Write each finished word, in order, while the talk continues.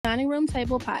Dining Room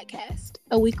Table Podcast,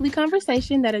 a weekly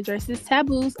conversation that addresses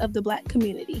taboos of the Black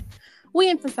community. We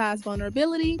emphasize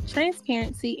vulnerability,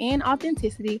 transparency, and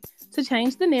authenticity to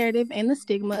change the narrative and the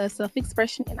stigma of self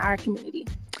expression in our community.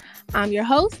 I'm your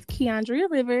host,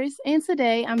 Keandria Rivers, and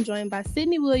today I'm joined by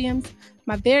Sydney Williams,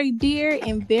 my very dear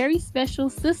and very special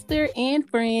sister and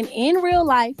friend in real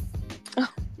life.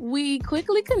 We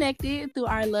quickly connected through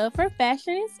our love for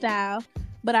fashion and style,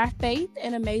 but our faith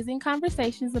and amazing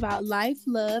conversations about life,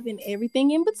 love, and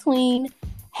everything in between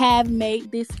have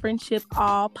made this friendship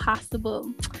all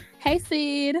possible. Hey,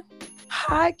 Sid.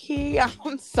 Hi, Key.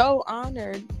 I'm so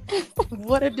honored.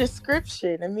 What a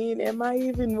description. I mean, am I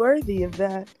even worthy of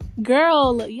that?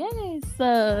 Girl,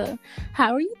 yes.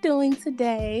 How are you doing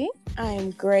today? I am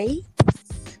great.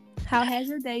 How has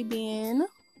your day been?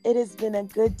 It has been a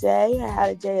good day. I had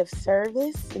a day of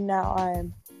service, and now I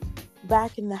am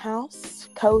back in the house,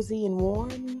 cozy and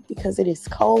warm, because it is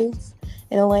cold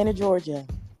in Atlanta, Georgia.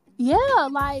 Yeah,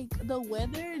 like the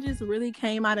weather just really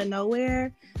came out of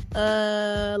nowhere.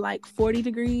 Like 40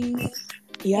 degrees.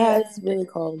 Yeah, it's really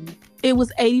cold. It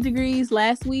was 80 degrees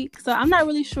last week, so I'm not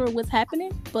really sure what's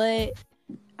happening, but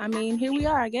I mean, here we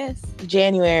are, I guess.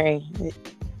 January.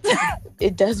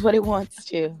 It does what it wants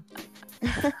to.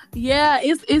 Yeah,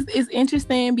 it's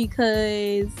interesting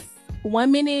because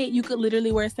one minute you could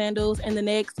literally wear sandals, and the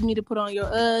next you need to put on your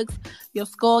Uggs, your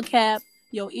skull cap,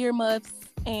 your earmuffs,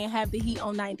 and have the heat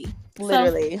on 90.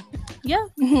 Literally. So, yeah.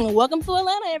 Welcome to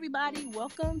Atlanta, everybody.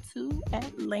 Welcome to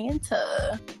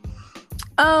Atlanta.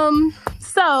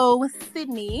 So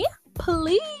Sydney,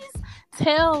 please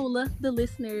tell the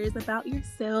listeners about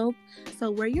yourself. So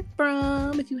where you're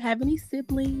from, if you have any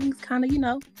siblings, kind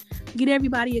of, get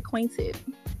everybody acquainted.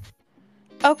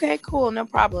 Okay, cool. No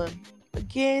problem.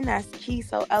 Again, as Key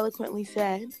so eloquently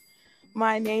said,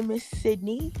 my name is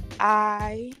Sydney.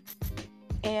 I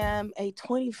am a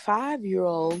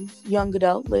 25-year-old young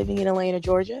adult living in Atlanta,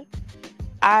 Georgia.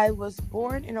 I was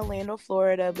born in Orlando,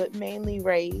 Florida, but mainly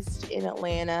raised in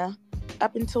Atlanta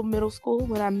up until middle school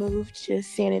when I moved to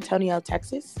San Antonio,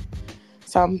 Texas.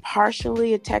 So I'm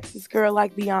partially a Texas girl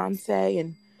like Beyonce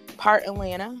and part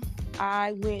Atlanta.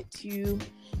 I went to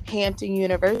Hampton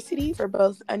University for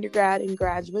both undergrad and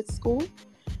graduate school.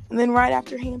 And then right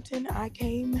after Hampton, I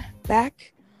came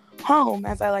back home,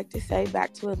 as I like to say,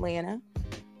 back to Atlanta.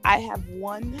 I have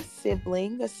one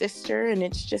sibling, a sister, and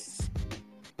it's just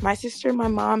my sister, my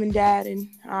mom and dad, and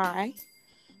I.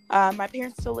 My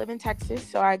parents still live in Texas,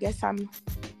 so I guess I'm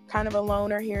kind of a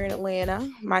loner here in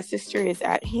Atlanta. My sister is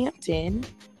at Hampton.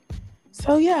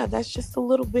 So yeah, that's just a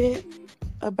little bit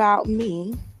about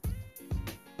me.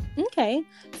 Okay.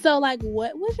 So like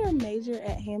what was your major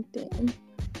at Hampton?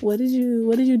 What did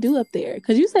you do up there?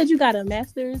 Because you said you got a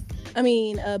bachelor's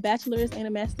and a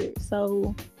master's.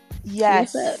 So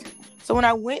Yes. what's up? So when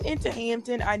I went into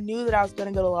Hampton, I knew that I was going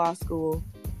to go to law school.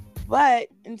 But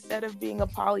instead of being a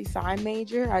poli-sci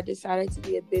major, I decided to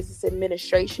be a business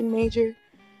administration major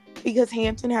because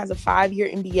Hampton has a 5-year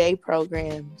MBA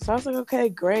program. So I was like, okay,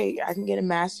 great. I can get a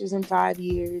master's in 5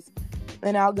 years.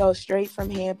 Then I'll go straight from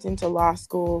Hampton to law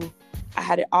school. I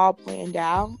had it all planned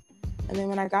out. And then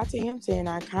when I got to Hampton,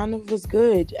 I kind of was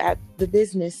good at the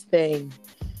business thing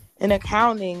and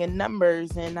accounting and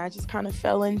numbers. And I just kind of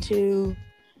fell into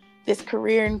this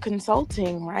career in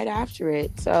consulting right after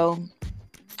it. So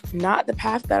not the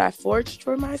path that I forged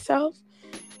for myself,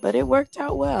 but it worked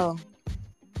out well.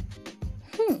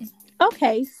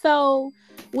 Okay, so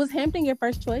was Hampton your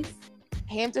first choice?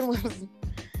 Hampton was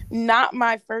not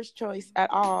my first choice at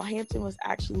all. Hampton was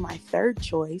actually my third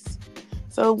choice.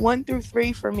 So 1 through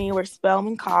 3 for me were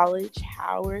Spelman College,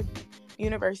 Howard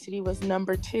University was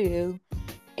number 2,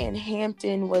 and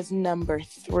Hampton was number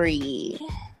 3.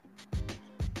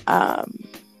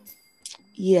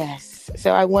 Yes.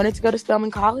 So I wanted to go to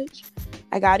Spelman College.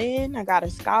 I got in. I got a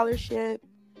scholarship.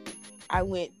 I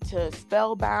went to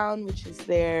Spellbound, which is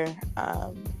their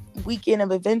weekend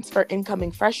of events for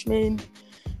incoming freshmen.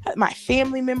 My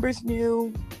family members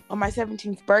knew. On my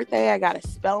 17th birthday, I got a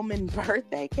Spelman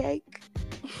birthday cake.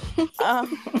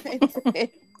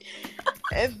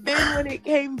 And then when it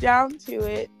came down to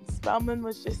it, Spelman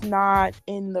was just not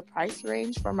in the price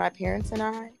range for my parents and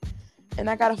I. And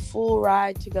I got a full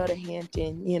ride to go to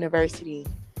Hampton University.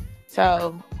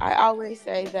 So I always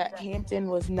say that Hampton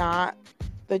was not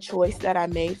the choice that I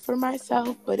made for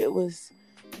myself, but it was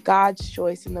God's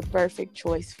choice and the perfect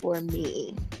choice for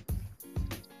me.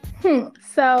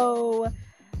 So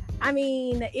I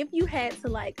mean, if you had to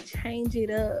like change it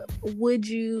up,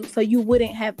 so you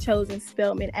wouldn't have chosen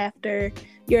Spelman after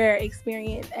your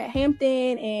experience at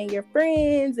Hampton and your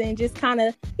friends and just kind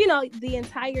of, the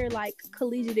entire like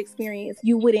collegiate experience,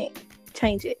 you wouldn't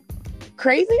change it?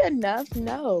 Crazy enough,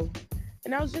 no.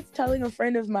 And I was just telling a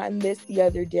friend of mine this the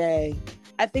other day.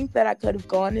 I think that I could have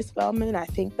gone to Spelman. I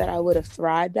think that I would have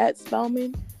thrived at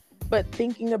Spelman. But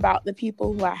thinking about the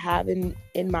people who I have in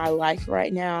my life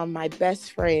right now, my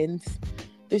best friends,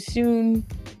 the soon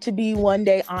to be one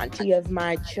day auntie of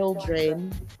my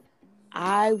children,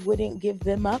 I wouldn't give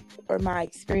them up or my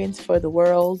experience for the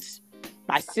world.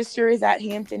 My sister is at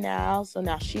Hampton now, so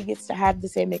now she gets to have the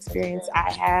same experience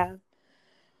I have.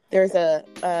 There's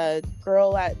a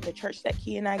girl at the church that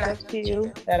Key and I go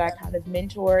to that I kind of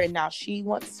mentor, and now she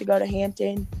wants to go to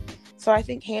Hampton. So I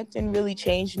think Hampton really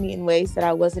changed me in ways that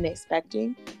I wasn't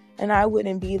expecting, and I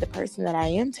wouldn't be the person that I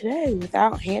am today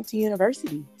without Hampton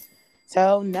University.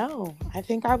 So no, I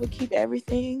think I would keep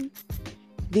everything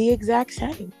the exact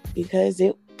same because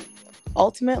it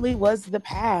ultimately was the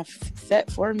path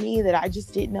set for me that I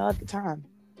just didn't know at the time.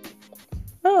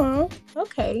 Oh,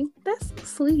 okay. That's so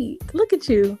sweet. Look at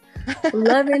you.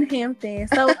 Loving Hampton.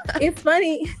 So it's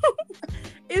funny.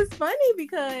 It's funny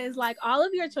because like all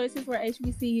of your choices were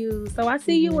HBCUs. So I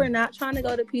see you were not trying to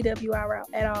go the PWI route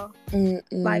at all.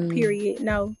 Like period.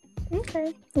 No.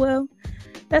 Okay. Well,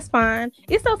 that's fine.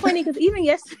 It's so funny because even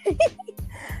yesterday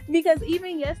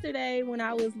when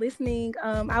I was listening,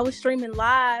 I was streaming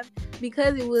live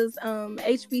because it was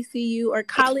HBCU or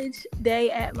college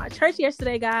day at my church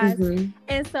yesterday, guys.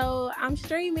 And so I'm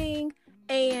streaming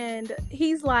and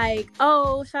he's like,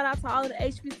 oh, shout out to all of the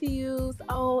HBCUs,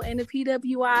 oh, and the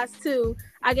PWIs too.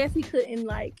 I guess he couldn't,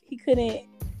 let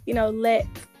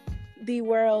the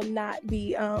world not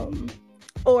be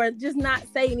or just not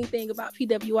say anything about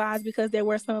PWIs because there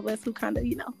were some of us who kind of,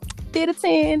 did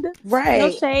attend. Right.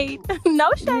 No shade. No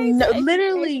shade. No,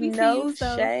 literally HBCU, no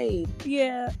so, shade.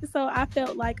 Yeah. So I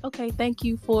felt like, okay, thank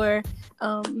you for,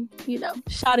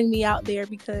 shouting me out there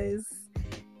because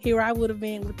here I would have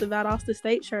been with the Valdosta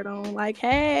State shirt on, like,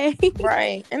 hey.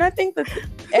 Right. And I think that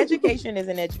education is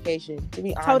an education, to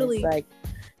be honest. Totally. Like,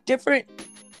 different,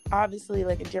 obviously,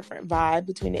 like a different vibe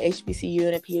between the HBCU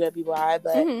and a PWI,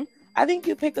 but I think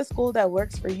you pick a school that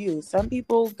works for you. Some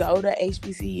people go to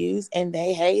HBCUs and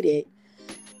they hate it.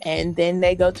 And then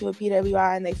they go to a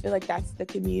PWI and they feel like that's the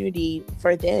community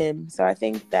for them. So I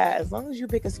think that as long as you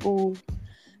pick a school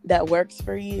that works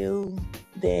for you,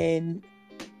 then,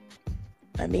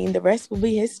 the rest will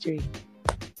be history.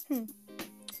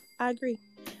 I agree.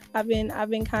 I've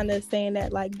been kind of saying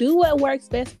that, like, do what works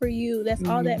best for you. That's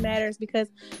all that matters because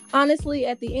honestly,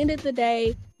 at the end of the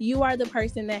day, you are the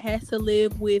person that has to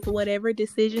live with whatever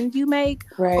decisions you make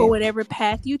or whatever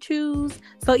path you choose.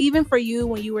 So even for you,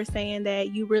 when you were saying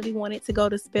that you really wanted to go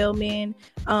to Spelman,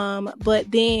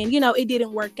 but then, it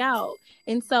didn't work out.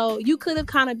 And so you could have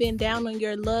kind of been down on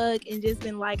your luck and just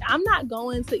been like, I'm not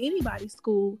going to anybody's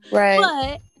school. Right.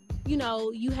 But,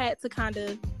 you had to kind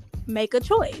of make a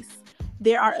choice.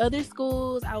 There are other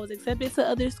schools. I was accepted to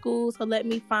other schools. So let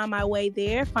me find my way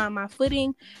there, find my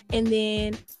footing. And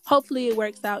then hopefully it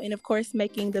works out. And of course,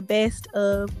 making the best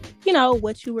of,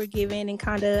 what you were given and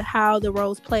kind of how the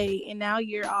roles play. And now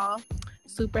you're all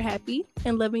super happy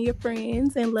and loving your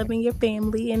friends and loving your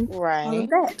family and all of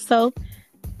that. So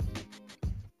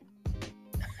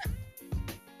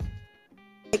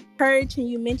church, and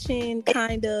you mentioned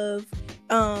kind of,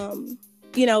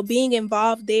 being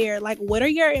involved there, like what are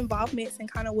your involvements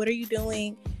and kind of what are you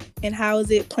doing and how is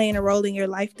it playing a role in your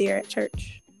life there at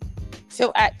church?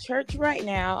 So at church right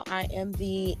now, I am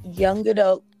the young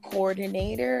adult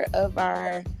coordinator of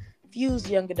our Fuse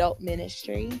Young Adult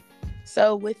Ministry.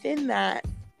 So within that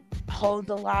holds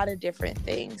a lot of different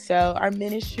things. So our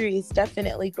ministry is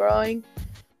definitely growing.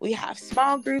 We have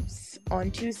small groups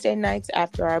on Tuesday nights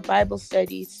after our Bible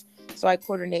studies. So I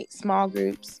coordinate small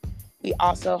groups. We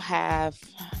also have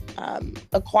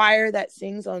a choir that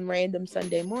sings on random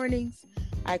Sunday mornings.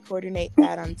 I coordinate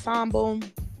that ensemble.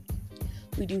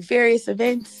 We do various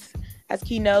events. As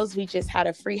Key knows, we just had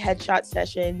a free headshot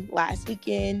session last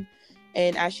weekend.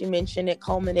 And as she mentioned, it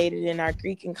culminated in our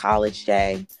Greek and College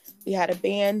Day. We had a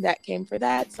band that came for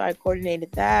that, so I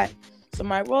coordinated that. So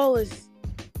my role is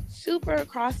super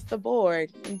across the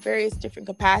board in various different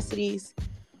capacities.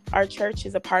 Our church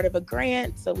is a part of a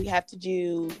grant, so we have to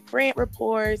do grant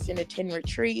reports and attend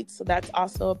retreats. So that's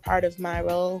also a part of my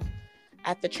role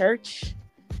at the church.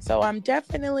 So I'm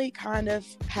definitely kind of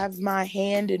have my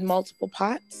hand in multiple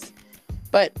pots.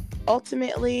 But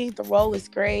ultimately, the role is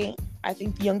great. I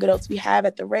think the young adults we have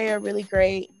at the Ray are really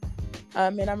great.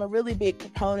 And I'm a really big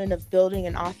proponent of building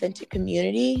an authentic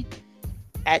community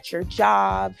at your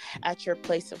job, at your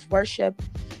place of worship.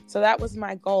 So that was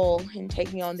my goal in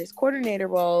taking on this coordinator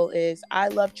role is I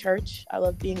love church. I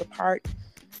love being a part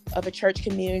of a church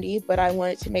community, but I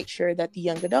wanted to make sure that the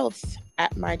young adults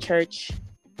at my church,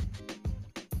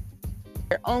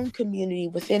 their own community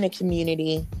within a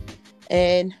community.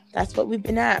 And that's what we've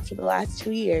been at for the last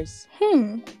 2 years.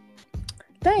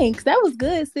 Thanks. That was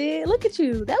good, Sid. Look at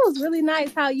you. That was really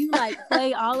nice how you like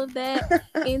play all of that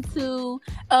into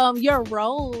your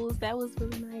roles. That was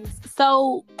really nice.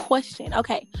 So, question.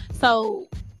 Okay. So,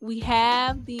 we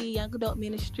have the young adult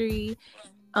ministry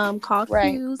called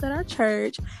Fuse at our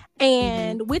church.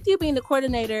 And with you being the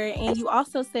coordinator, and you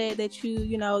also said that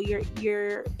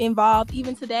you're involved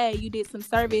even today, you did some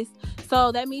service.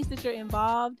 So that means that you're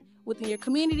involved within your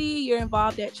community, you're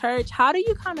involved at church. How do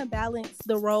you kind of balance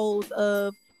the roles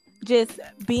of just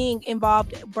being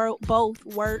involved both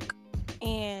work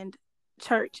and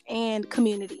church and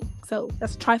community? So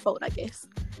that's trifold, I guess.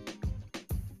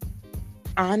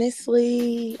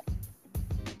 Honestly,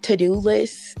 to-do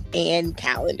lists and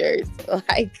calendars.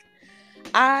 Like,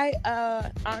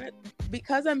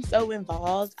 because I'm so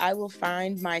involved, I will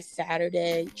find my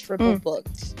Saturday triple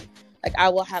booked. Like, I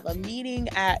will have a meeting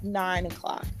at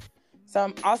 9:00. So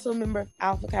I'm also a member of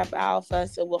Alpha Kappa Alpha,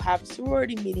 so we'll have a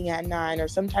sorority meeting at 9 or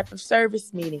some type of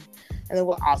service meeting. And then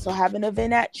we'll also have an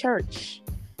event at church.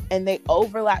 And they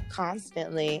overlap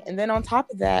constantly. And then on top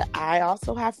of that, I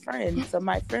also have friends. So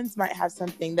my friends might have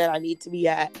something that I need to be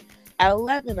at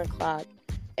 11:00.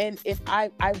 And if I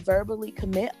verbally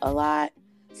commit a lot,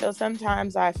 so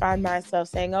sometimes I find myself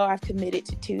saying, oh, I've committed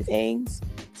to 2 things.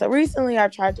 So recently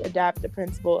I've tried to adapt the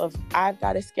principle of I've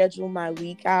got to schedule my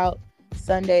week out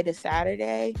Sunday to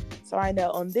Saturday. So I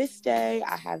know on this day,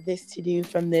 I have this to do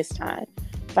from this time.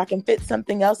 If I can fit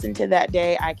something else into that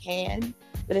day, I can.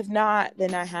 But if not,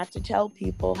 then I have to tell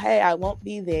people, hey, I won't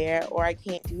be there, or I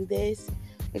can't do this.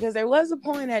 Because there was a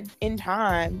point in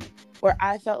time where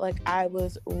I felt like I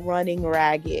was running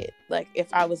ragged. Like,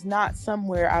 if I was not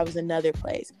somewhere, I was another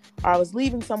place. Or I was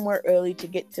leaving somewhere early to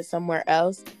get to somewhere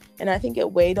else. And I think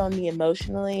it weighed on me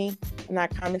emotionally. And I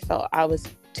kind of felt I was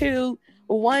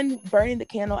one, burning the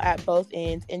candle at both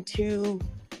ends, and 2,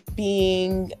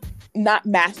 not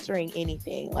mastering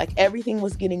anything. Like, everything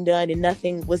was getting done and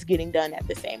nothing was getting done at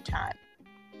the same time.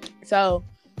 So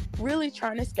really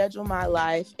trying to schedule my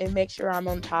life and make sure I'm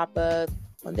on top of,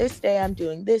 on this day I'm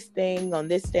doing this thing, on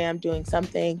this day I'm doing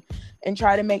something, and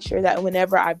try to make sure that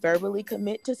whenever I verbally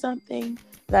commit to something,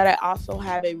 that I also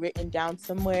have it written down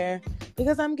somewhere,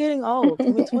 because I'm getting old.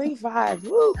 I'm 25.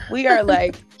 Woo, we are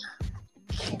like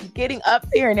getting up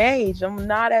there in age. I'm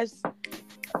not as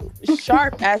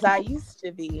sharp as I used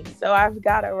to be. So I've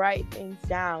got to write things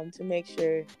down to make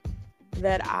sure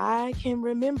that I can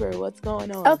remember what's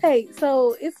going on. Okay,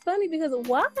 so it's funny because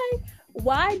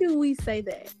why do we say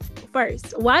that?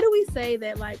 First, why do we say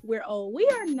that like we're old? We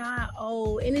are not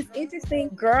old. And it's interesting.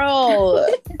 Girl,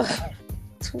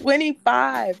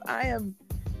 25. I am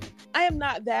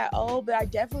not that old, but I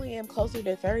definitely am closer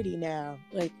to 30 now.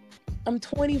 Like, I'm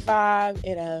 25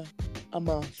 in a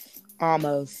month,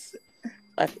 almost.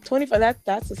 Like, 25,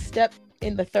 that's a step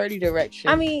in the 30 direction.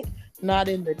 I mean, not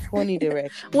in the 20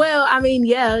 direction. Well, I mean,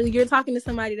 yeah, you're talking to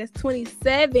somebody that's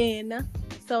 27.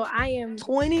 So I am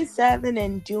 27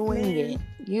 and doing it.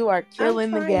 You are killing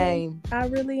the game. I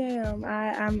really am.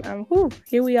 I'm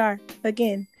here we are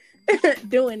again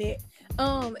doing it.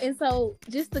 And so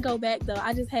just to go back though,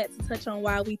 I just had to touch on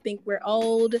why we think we're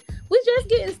old. We're just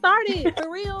getting started, for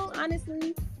real,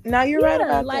 honestly. No, you're right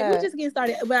about like, that. We're just getting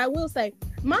started. But I will say,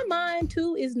 my mind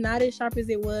too is not as sharp as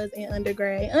it was in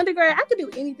undergrad. In undergrad, I could do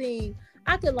anything.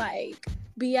 I could like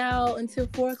be out until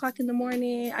 4:00 in the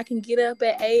morning. I can get up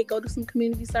at 8, go do some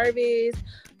community service,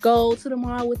 go to the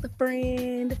mall with a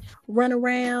friend, run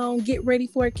around, get ready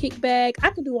for a kickback.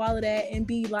 I could do all of that and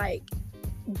be like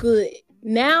good.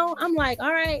 Now I'm like,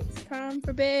 all right, it's time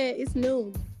for bed. It's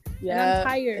noon. Yeah, I'm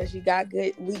tired.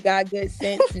 Because we got good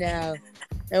sense now.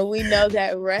 And we know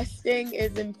that resting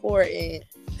is important.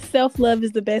 Self-love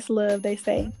is the best love, they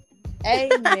say.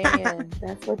 Amen.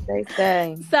 That's what they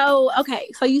say. So, okay.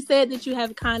 So you said that you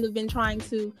have kind of been trying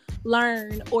to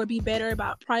learn or be better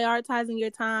about prioritizing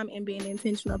your time and being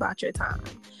intentional about your time.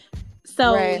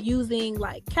 So using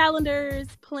like calendars,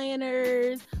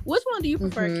 planners, which one do you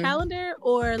prefer, calendar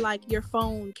or like your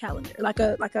phone calendar, like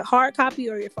a hard copy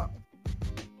or your phone?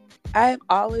 I've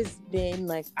always been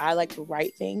like, I like to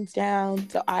write things down.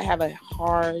 So I have a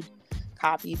hard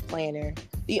copy planner.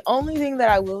 The only thing that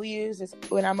I will use is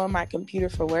when I'm on my computer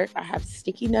for work, I have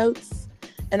sticky notes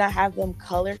and I have them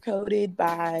color coded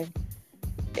by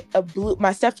a blue.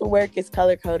 My stuff for work is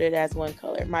color coded as one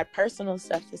color. My personal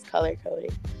stuff is color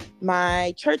coded.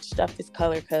 My church stuff is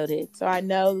color coded. So I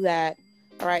know that,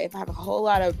 all right, if I have a whole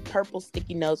lot of purple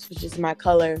sticky notes, which is my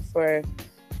color for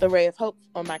the Ray of Hope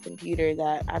on my computer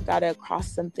that I've got to cross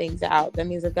some things out. That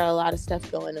means I've got a lot of stuff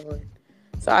going on.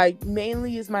 So I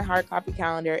mainly use my hard copy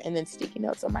calendar and then sticky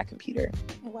notes on my computer.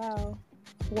 Wow.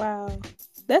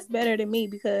 That's better than me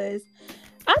because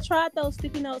I tried those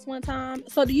sticky notes one time.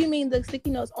 So do you mean the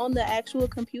sticky notes on the actual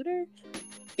computer?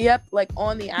 Yep, like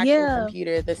on the actual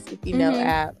computer, the sticky note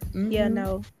app. Mm-hmm. Yeah,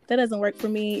 no, that doesn't work for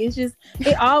me. It's just,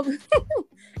 it all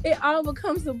it all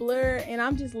becomes a blur, and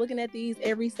I'm just looking at these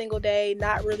every single day,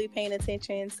 not really paying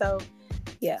attention. So,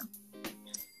 yeah.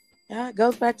 Yeah, it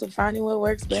goes back to finding what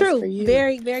works best for you.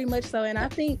 Very, very much so. And I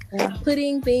think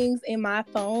putting things in my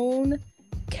phone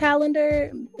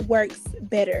calendar works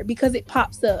better because it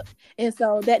pops up. And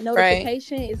so that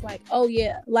notification is like, oh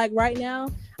yeah, like right now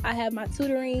I have my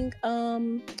tutoring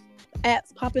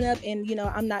apps popping up, and you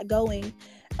know, I'm not going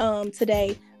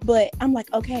today, but I'm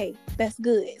like, okay, that's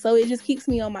good. So it just keeps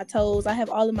me on my toes. I have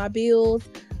all of my bills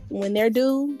when they're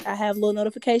due. I have little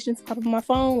notifications pop up on my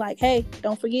phone like, hey,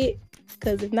 don't forget,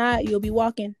 because if not, you'll be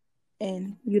walking,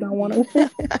 and you don't want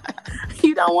to.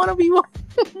 You don't want to be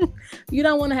walking. You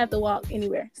don't want to have to walk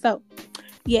anywhere. So,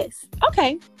 yes,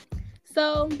 okay.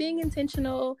 So being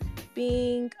intentional,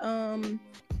 being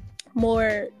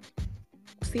more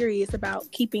serious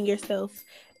about keeping yourself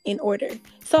in order.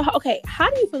 So, okay, how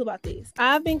do you feel about this?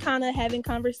 I've been kind of having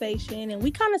conversation, and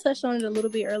we kind of touched on it a little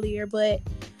bit earlier, but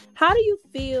how do you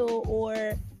feel,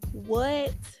 or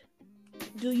what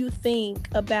do you think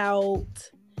about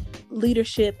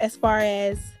leadership as far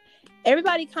as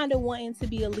everybody kind of wanting to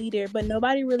be a leader, but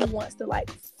nobody really wants to like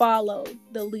follow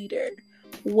the leader?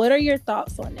 What are your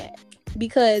thoughts on that?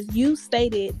 Because you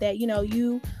stated that, you know,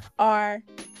 you are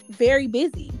very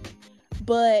busy,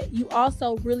 but you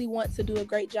also really want to do a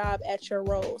great job at your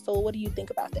role. So what do you think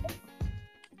about that?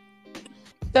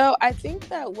 So I think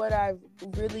that what I've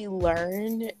really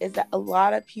learned is that a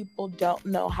lot of people don't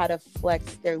know how to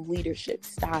flex their leadership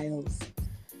styles.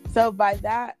 So by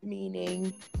that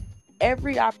meaning,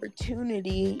 every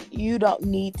opportunity, you don't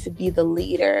need to be the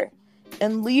leader.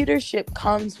 And leadership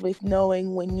comes with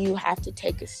knowing when you have to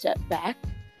take a step back.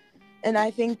 And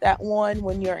I think that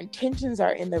when your intentions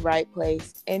are in the right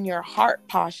place and your heart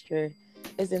posture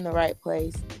is in the right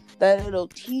place, that it'll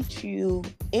teach you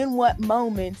in what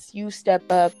moments you step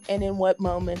up and in what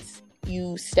moments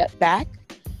you step back.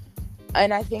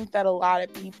 And I think that a lot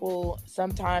of people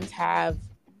sometimes have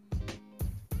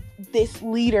this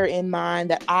leader in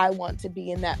mind that I want to be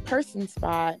in that person's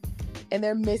spot, and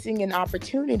they're missing an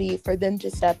opportunity for them to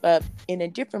step up in a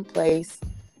different place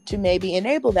to maybe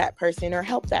enable that person or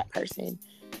help that person.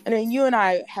 And then you and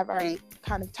I have already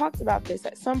kind of talked about this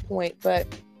at some point, but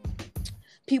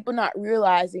people not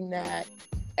realizing that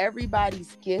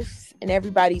everybody's gifts and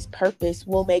everybody's purpose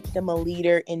will make them a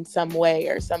leader in some way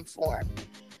or some form.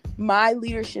 My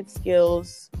leadership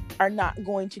skills are not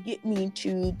going to get me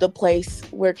to the place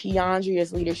where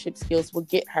Keandria's leadership skills will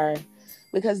get her,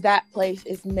 because that place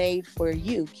is made for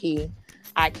you, Key.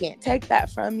 I can't take that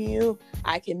from you.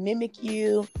 I can mimic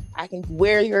you. I can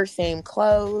wear your same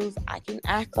clothes. I can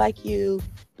act like you.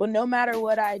 But no matter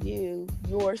what I do,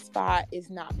 your spot is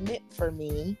not meant for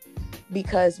me,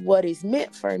 because what is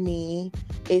meant for me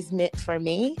is meant for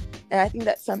me. And I think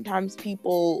that sometimes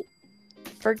people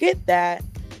forget that,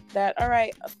 all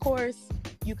right, of course,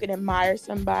 you can admire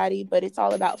somebody, but it's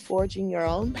all about forging your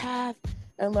own path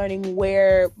and learning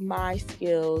where my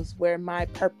skills, where my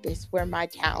purpose, where my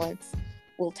talents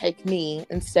will take me,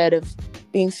 instead of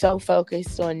being so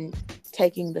focused on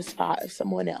taking the spot of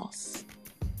someone else.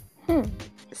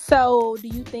 So do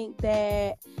you think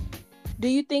that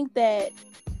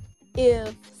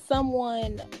if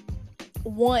someone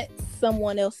wants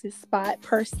someone else's spot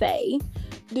per se,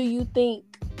 do you think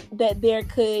that there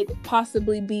could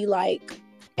possibly be like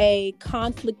a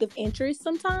conflict of interest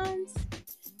sometimes?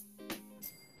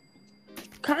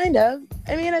 Kind of.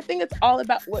 I mean, I think it's all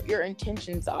about what your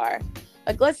intentions are.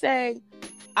 Like, let's say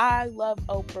I love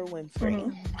Oprah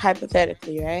Winfrey,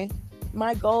 hypothetically, right?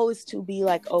 My goal is to be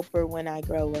like Oprah when I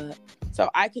grow up. So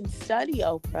I can study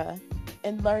Oprah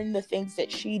and learn the things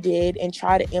that she did and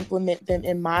try to implement them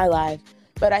in my life.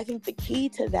 But I think the key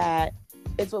to that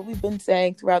is what we've been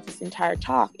saying throughout this entire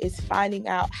talk, is finding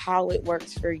out how it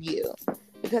works for you.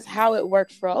 Because how it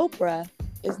works for Oprah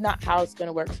is not how it's going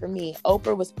to work for me.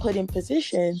 Oprah was put in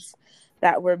positions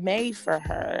that were made for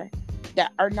her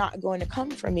that are not going to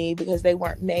come for me because they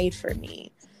weren't made for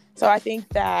me. So I think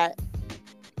that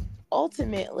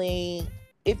ultimately,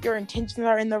 if your intentions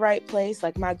are in the right place,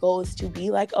 like my goal is to be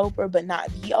like Oprah, but not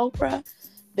the Oprah,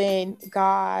 then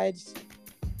God,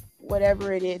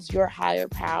 whatever it is, your higher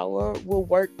power will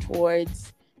work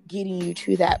towards getting you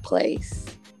to that place.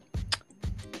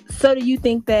 So do you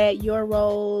think that your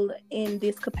role in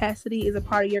this capacity is a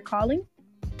part of your calling?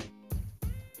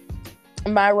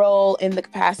 My role in the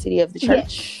capacity of the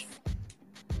church?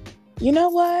 Yes. You know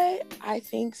what? I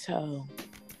think so.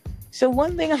 So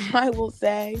one thing I will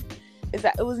say is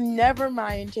that it was never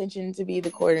my intention to be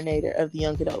the coordinator of the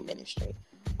young adult ministry.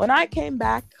 When I came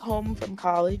back home from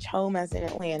college, home as in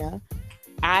Atlanta,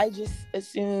 I just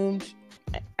assumed,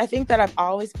 I think that I've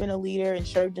always been a leader and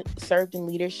served in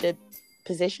leadership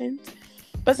positions.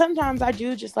 But sometimes I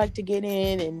do just like to get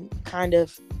in and kind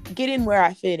of get in where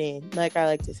I fit in, like I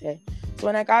like to say. So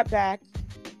when I got back,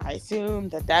 I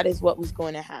assumed that is what was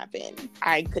going to happen.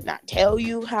 I could not tell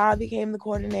you how I became the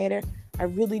coordinator. I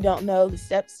really don't know the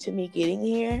steps to me getting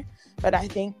here. But I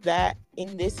think that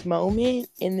in this moment,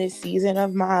 in this season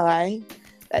of my life,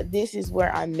 that this is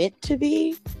where I'm meant to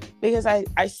be. Because I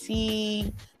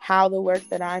see how the work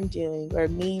that I'm doing, or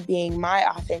me being my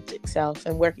authentic self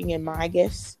and working in my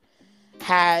gifts,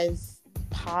 has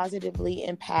positively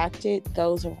impacted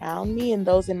those around me and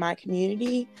those in my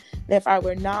community. And if I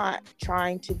were not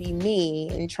trying to be me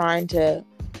and trying to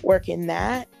work in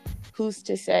that, who's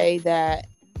to say that,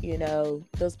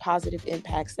 those positive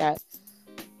impacts that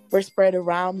were spread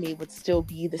around me would still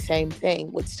be the same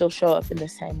thing, would still show up in the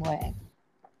same way.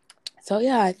 So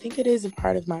yeah, I think it is a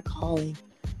part of my calling.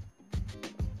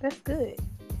 That's good.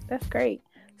 That's great.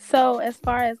 So as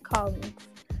far as callings,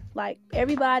 like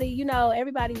everybody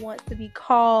wants to be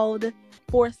called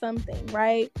for something,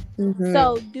 right? Mm-hmm.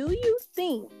 So do you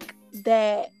think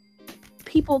that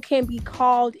people can be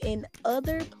called in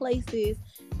other places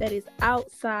that is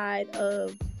outside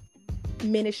of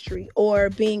ministry or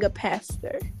being a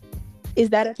pastor? Is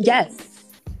that a thing?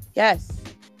 Yes.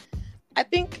 I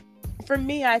think for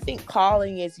me,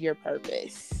 calling is your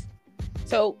purpose.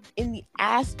 So in the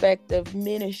aspect of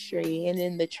ministry and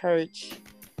in the church,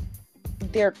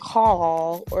 their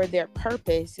call or their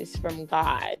purpose is from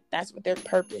God. That's what their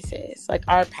purpose is. Like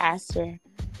our pastor,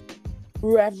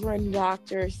 Reverend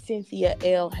Dr. Cynthia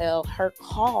L. Hill, her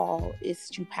call is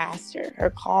to pastor. Her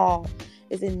call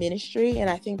is in ministry, and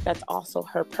I think that's also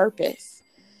her purpose.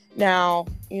 Now,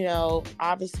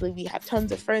 obviously we have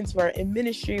tons of friends who are in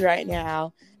ministry right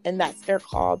now, and that's their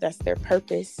call, that's their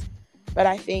purpose. But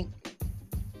I think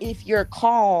if your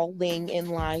calling in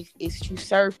life is to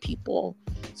serve people,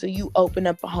 so you open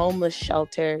up a homeless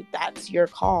shelter, that's your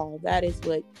call. That is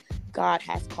what God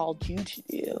has called you to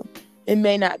do. It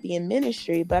may not be in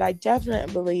ministry, but I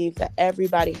definitely believe that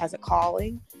everybody has a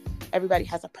calling. Everybody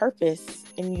has a purpose,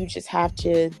 and you just have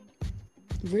to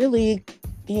really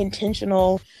be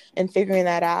intentional in figuring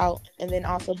that out, and then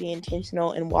also be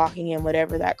intentional in walking in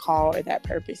whatever that call or that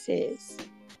purpose is.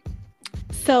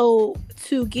 So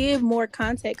to give more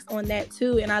context on that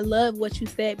too, and I love what you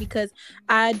said, because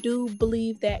I do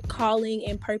believe that calling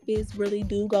and purpose really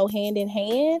do go hand in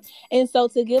hand. And so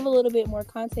to give a little bit more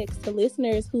context to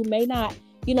listeners who may not,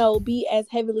 be as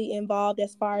heavily involved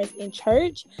as far as in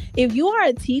church, if you are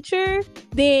a teacher,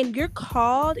 then you're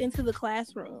called into the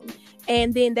classroom.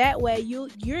 And then that way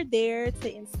you're there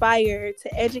to inspire,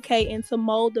 to educate, and to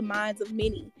mold the minds of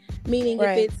many. Meaning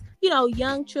right. If it's,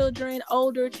 young children,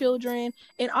 older children,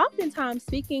 and oftentimes,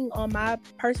 speaking on my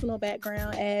personal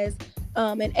background as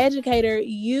an educator,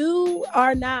 you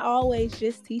are not always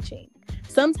just teaching.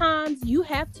 Sometimes you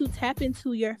have to tap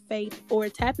into your faith or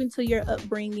tap into your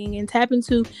upbringing and tap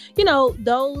into,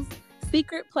 those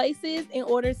secret places in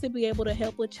order to be able to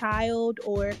help a child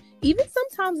or even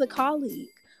sometimes a colleague.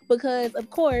 Because, of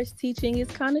course, teaching is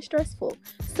kind of stressful.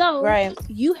 So right.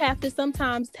 You have to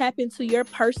sometimes tap into your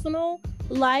personal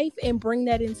life and bring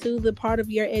that into the part of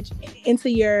your into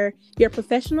your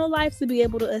professional life to be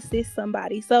able to assist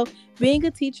somebody. So being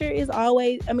a teacher is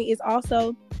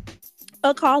also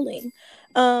a calling.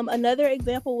 Another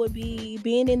example would be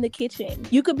being in the kitchen.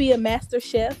 You could be a master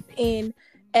chef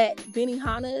at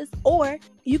Benihana's, or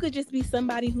you could just be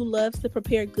somebody who loves to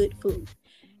prepare good food.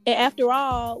 And after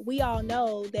all, we all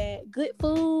know that good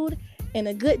food and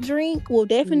a good drink will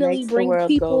definitely bring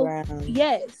people.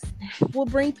 Yes, will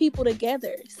bring people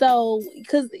together. So,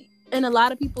 and a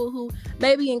lot of people who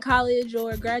maybe in college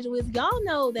or graduates, y'all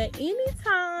know that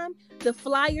anytime the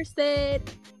flyer said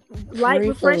light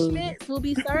refreshments will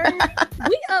be served,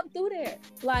 we up through there.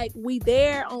 Like, we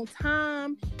there on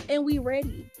time and we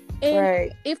ready. And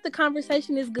right. If the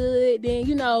conversation is good, then,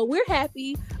 we're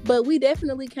happy, but we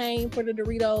definitely came for the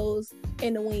Doritos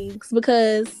and the wings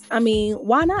because,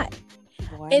 why not?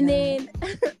 Then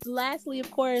lastly,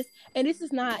 of course, and this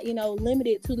is not,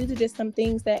 limited to, these are just some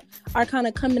things that are kind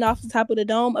of coming off the top of the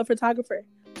dome, a photographer.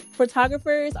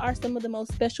 photographers are some of the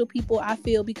most special people, I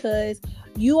feel, because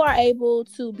you are able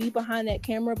to be behind that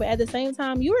camera, but at the same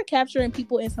time, you are capturing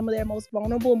people in some of their most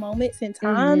vulnerable moments and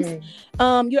times.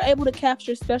 You're able to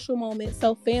capture special moments,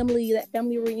 so family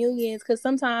reunions, because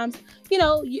sometimes,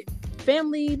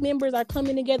 family members are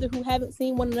coming together who haven't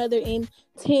seen one another in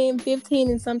 10, 15,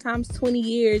 and sometimes 20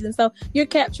 years, and so you're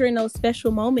capturing those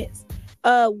special moments.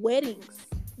 Weddings,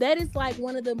 that is like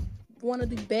one of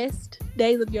the best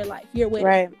days of your life, your wedding.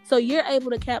 Right. So you're able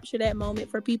to capture that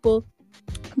moment for people.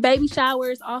 Baby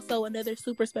showers, also another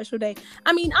super special day.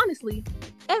 I mean, honestly,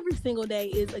 every single day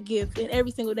is a gift and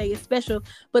every single day is special.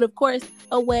 But of course,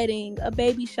 a wedding, a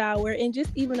baby shower, and just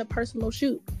even a personal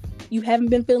shoot. You haven't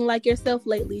been feeling like yourself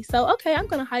lately. So, okay, I'm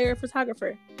going to hire a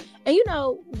photographer. And,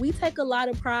 we take a lot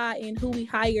of pride in who we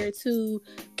hire to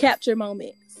capture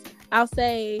moments. I'll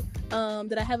say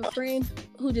that I have a friend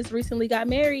who just recently got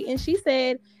married, and she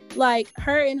said, like,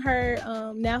 her and her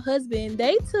now husband,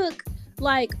 they took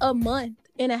like a month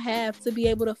and a half to be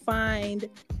able to find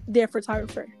their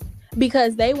photographer,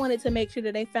 because they wanted to make sure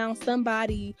that they found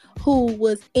somebody who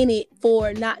was in it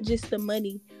for not just the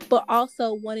money, but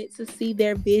also wanted to see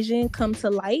their vision come to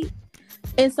light.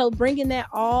 And so bringing that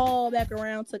all back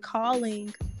around to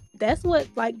calling, that's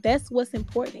what's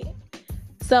important.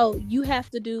 So you have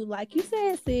to do, like you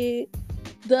said, Sid,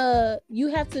 you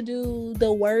have to do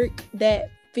the work that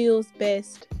feels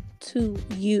best to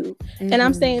you. Mm-hmm. And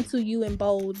I'm saying to you in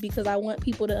bold, because I want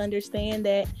people to understand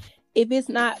that if it's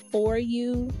not for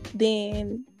you,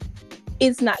 then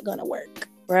it's not going to work.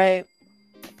 Right.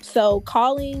 So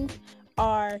callings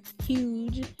are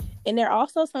huge. And they're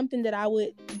also something that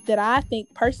I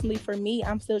think personally, for me,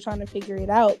 I'm still trying to figure it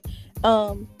out.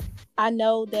 I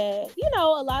know that,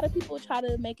 a lot of people try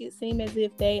to make it seem as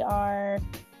if they are,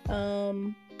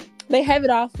 they have it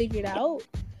all figured out.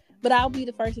 But I'll be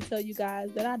the first to tell you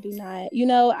guys that I do not.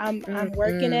 I'm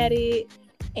working at it,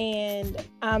 and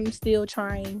I'm still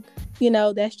trying.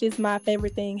 That's just my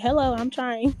favorite thing. Hello, I'm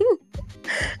trying.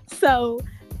 So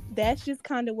that's just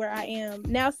kind of where I am.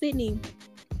 Now, Sydney,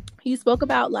 you spoke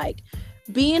about like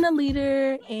being a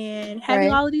leader and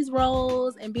having all of these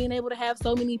roles and being able to have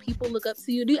so many people look up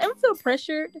to you. Do you ever feel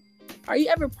pressured? Are you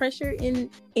ever pressured in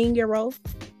your role?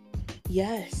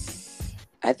 Yes.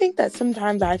 I think that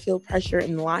sometimes I feel pressure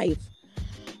in life.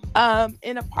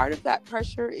 And a part of that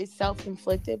pressure is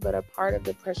self-inflicted, but a part of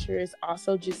the pressure is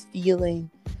also just feeling.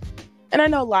 And I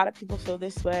know a lot of people feel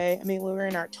this way. I mean, when we're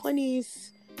in our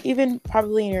 20s, even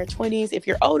probably in your 20s, if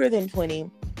you're older than 20,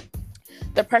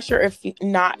 the pressure of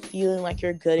not feeling like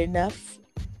you're good enough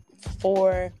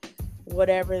for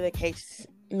whatever the case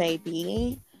may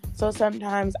be. So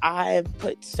sometimes I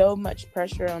put so much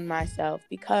pressure on myself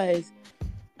because,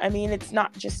 I mean, it's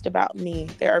not just about me.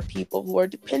 There are people who are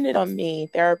dependent on me.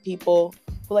 There are people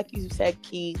who, like you said,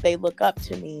 Key, they look up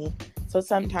to me. So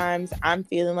sometimes I'm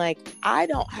feeling like I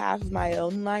don't have my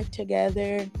own life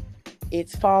together.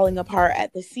 It's falling apart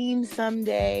at the seams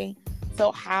someday.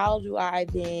 So how do I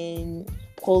then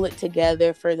pull it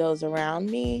together for those around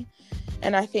me?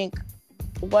 And I think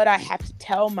what I have to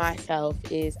tell myself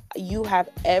is you have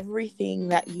everything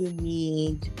that you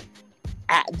need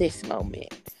at this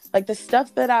moment. Like the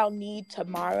stuff that I'll need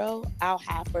tomorrow, I'll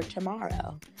have for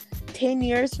tomorrow. 10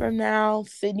 years from now,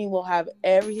 Sydney will have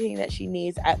everything that she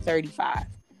needs at 35.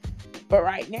 But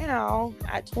right now,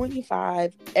 at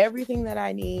 25, everything that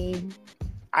I need,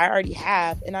 I already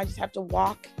have. And I just have to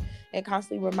walk and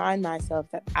constantly remind myself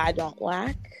that I don't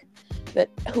lack, that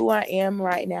who I am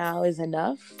right now is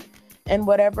enough. And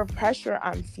whatever pressure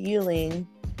I'm feeling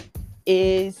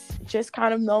is just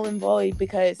kind of null and void,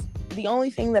 because the only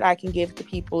thing that I can give to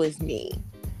people is me.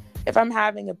 If I'm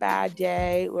having a bad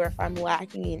day or if I'm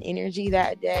lacking in energy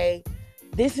that day,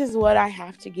 this is what I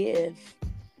have to give.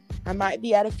 I might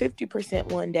be at a 50%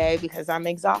 one day because I'm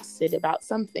exhausted about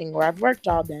something or I've worked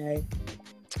all day.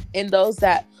 And those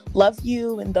that love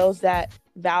you and those that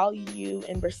value you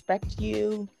and respect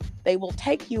you, they will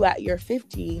take you at your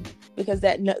 50 because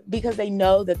they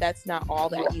know that that's not all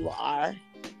that you are.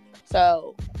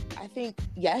 So I think,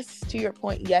 yes, to your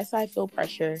point, yes, I feel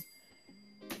pressure.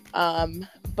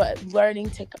 But learning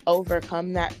to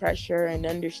overcome that pressure and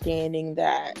understanding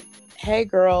that, hey,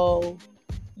 girl,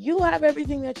 you have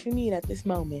everything that you need at this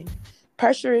moment.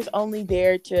 Pressure is only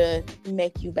there to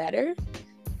make you better.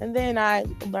 And then I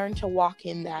learned to walk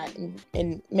in that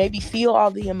and maybe feel all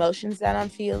the emotions that I'm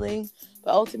feeling,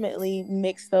 but ultimately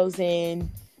mix those in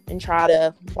and try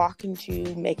to walk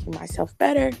into making myself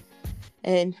better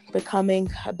and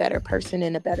becoming a better person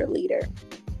and a better leader.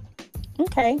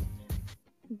 Okay.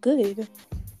 Good.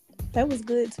 That was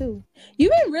good too.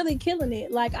 You've been really killing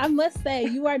it. Like, I must say,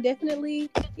 you are definitely,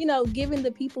 giving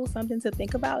the people something to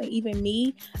think about. And even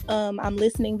me, I'm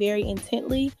listening very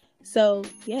intently. So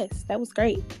yes, that was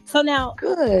great. So now,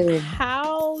 Good.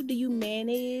 how do you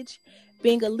manage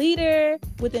being a leader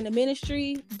within the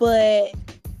ministry, but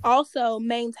also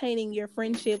maintaining your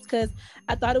friendships? Because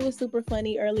I thought it was super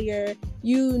funny earlier.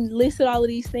 You listed all of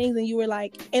these things and you were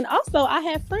like, and also I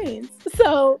have friends.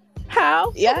 So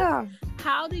how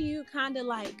do you kind of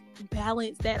like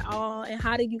balance that all, and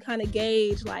how do you kind of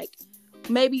gauge like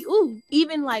maybe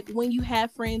even like when you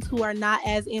have friends who are not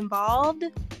as involved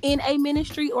in a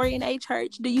ministry or in a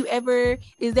church,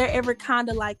 is there ever kind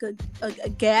of like a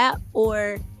gap,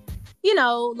 or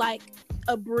like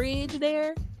a bridge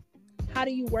there? How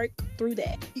do you work through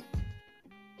that?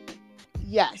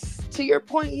 Yes, to your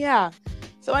point, yeah.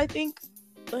 So I think,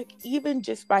 like, even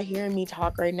just by hearing me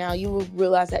talk right now, you will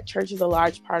realize that church is a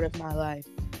large part of my life.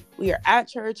 We are at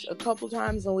church a couple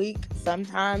times a week.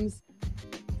 Sometimes,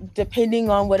 depending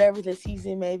on whatever the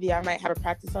season may be, I might have a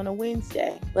practice on a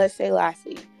Wednesday. Let's say last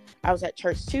week, I was at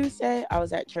church Tuesday. I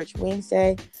was at church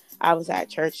Wednesday. I was at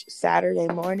church Saturday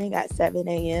morning at 7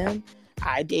 a.m.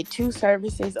 I did 2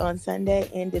 services on Sunday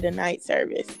and did a night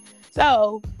service.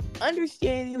 So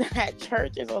understanding that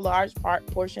church is a large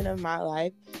portion of my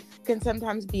life can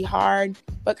sometimes be hard.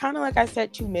 But kind of like I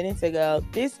said 2 minutes ago,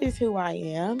 this is who I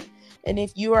am. And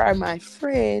if you are my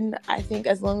friend, I think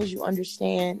as long as you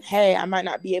understand, hey, I might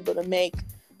not be able to make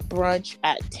brunch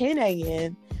at 10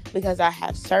 a.m. because I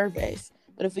have service.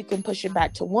 But if we can push it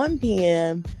back to 1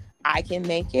 p.m., I can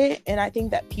make it. And I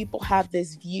think that people have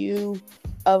this view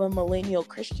of a millennial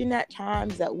Christian at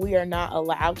times that we are not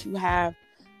allowed to have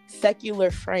secular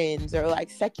friends or like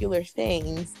secular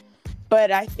things.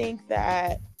 But I think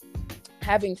that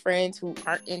having friends who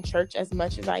aren't in church as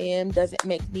much as I am doesn't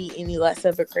make me any less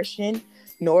of a Christian,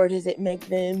 nor does it make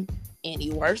them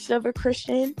any worse of a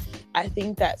Christian. I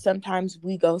think that sometimes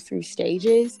we go through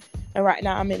stages, and right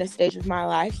now I'm in a stage of my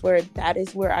life where that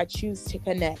is where I choose to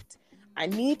connect. I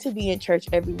need to be in church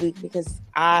every week because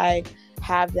I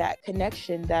have that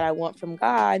connection that I want from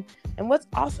God. And what's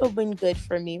also been good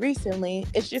for me recently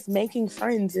is just making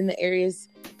friends in the areas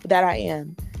that I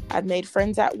am. I've made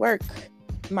friends at work.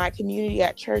 My community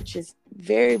at church is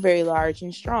very, very large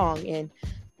and strong. And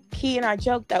Key and I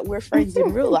joke that we're friends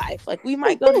in real life. Like, we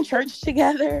might go to church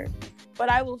together, but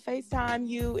I will FaceTime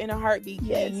you in a heartbeat,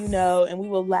 yes. And we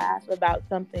will laugh about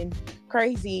something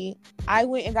crazy. I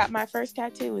went and got my first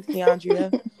tattoo with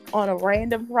Keandria on a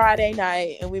random Friday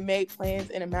night, and we made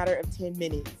plans in a matter of 10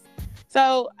 minutes.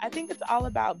 So I think it's all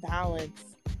about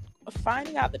balance,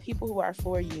 finding out the people who are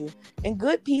for you. And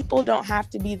good people don't have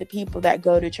to be the people that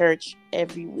go to church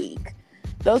every week.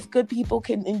 Those good people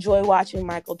can enjoy watching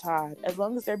Michael Todd. As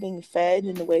long as they're being fed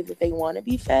in the way that they want to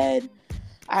be fed,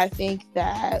 I think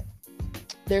that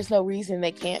there's no reason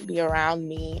they can't be around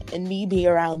me and me be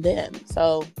around them.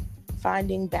 So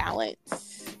finding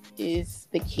balance is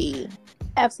the key.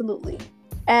 Absolutely.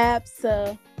 I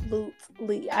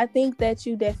think that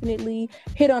you definitely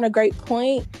hit on a great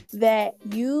point, that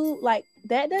you like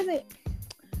that doesn't,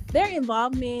 their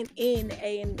involvement in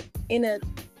a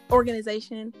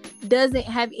organization doesn't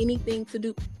have anything to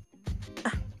do,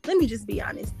 let me just be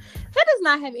honest, that does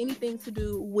not have anything to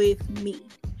do with me.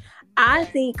 I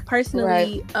think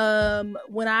personally, right.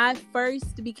 When I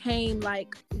first became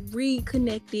like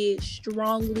reconnected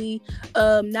strongly,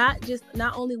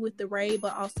 not only with the Ray,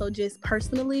 but also just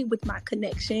personally with my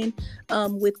connection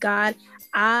with God,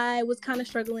 I was kind of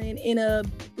struggling in a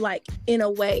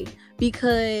way,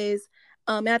 because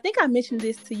and I think I mentioned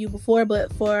this to you before,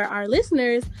 but for our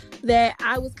listeners, that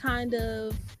I was kind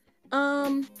of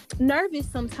nervous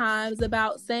sometimes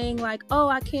about saying like, oh,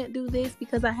 I can't do this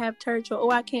because I have church, or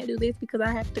oh, I can't do this because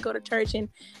I have to go to church. And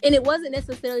it wasn't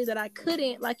necessarily that I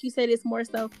couldn't, like you said, it's more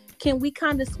so, can we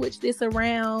kind of switch this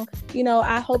around?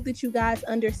 I hope that you guys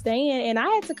understand. And I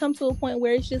had to come to a point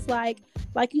where it's just like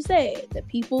you said, the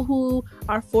people who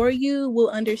are for you will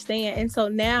understand. And so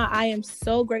now I am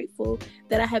so grateful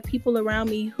that I have people around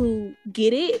me who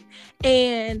get it.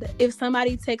 And if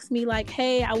somebody texts me like,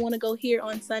 hey, I want to go here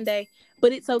on Sunday,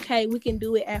 but it's okay, we can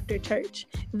do it after church,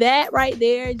 that right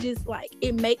there just like,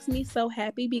 it makes me so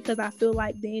happy, because I feel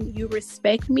like then you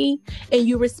respect me and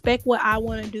you respect what I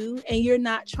want to do, and you're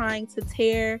not trying to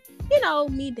tear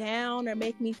me down or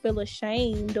make me feel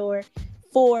ashamed or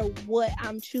for what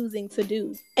I'm choosing to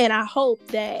do. And I hope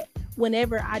that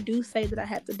whenever I do say that I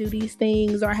have to do these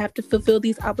things or I have to fulfill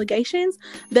these obligations,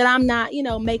 that I'm not,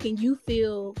 making you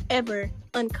feel ever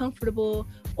uncomfortable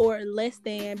or less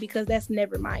than, because that's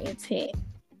never my intent.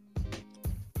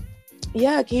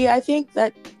 Yeah, Key, I think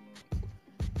that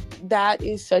that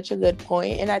is such a good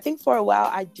point. And I think for a while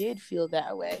I did feel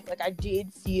that way. Like, I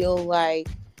did feel like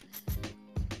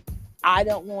I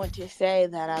don't want to say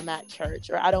that I'm at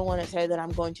church, or I don't want to say that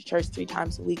I'm going to church 3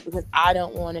 times a week, because I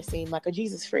don't want to seem like a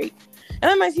Jesus freak. And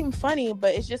that might seem funny,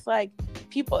 but it's just like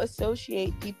people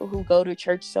associate people who go to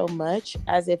church so much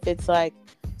as if it's like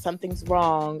something's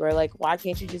wrong, or like, why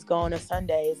can't you just go on a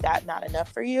Sunday? Is that not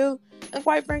enough for you? And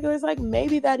quite frankly, it's like,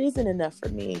 maybe that isn't enough for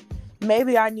me.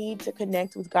 Maybe I need to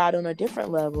connect with God on a different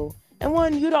level. And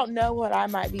one, you don't know what I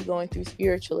might be going through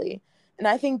spiritually. And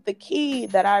I think the key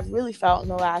that I've really felt in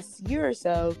the last year or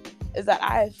so is that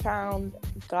I have found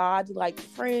God-like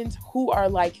friends who are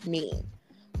like me.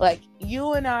 Like,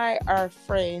 you and I are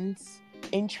friends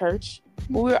in church,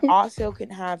 but we also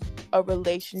can have a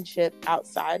relationship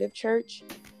outside of church.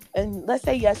 And let's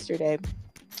say yesterday,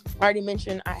 I already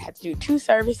mentioned I had to do 2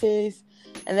 services,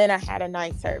 and then I had a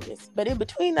night service. But in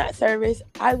between that service,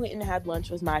 I went and had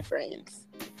lunch with my friends.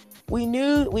 We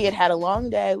knew we had a long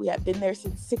day. We had been there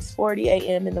since 6:40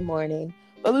 a.m. in the morning.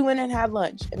 But we went and had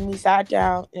lunch, and we sat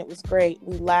down, and it was great.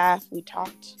 We laughed. We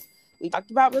talked. We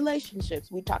talked about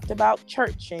relationships. We talked about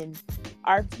church and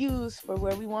our views for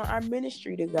where we want our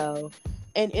ministry to go.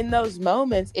 And in those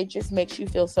moments, it just makes you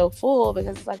feel so full,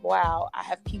 because it's like, wow, I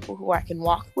have people who I can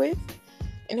walk with,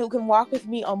 and who can walk with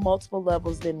me on multiple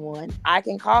levels than one. I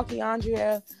can call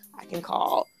Keandria. I can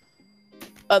call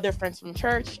other friends from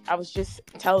church. I was just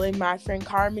telling my friend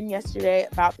Carmen yesterday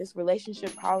about this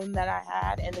relationship problem that I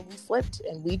had, and then we flipped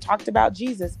and we talked about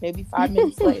Jesus maybe 5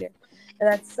 minutes later. And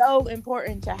that's so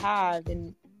important to have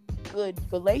in good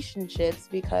relationships,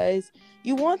 because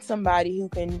you want somebody who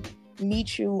can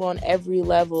meet you on every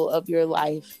level of your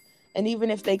life. And even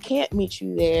if they can't meet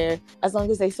you there, as long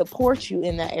as they support you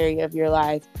in that area of your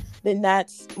life, then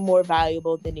that's more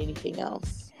valuable than anything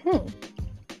else.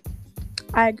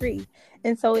 I agree.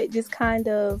 And so it just kind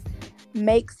of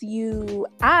makes you,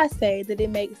 I say that it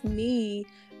makes me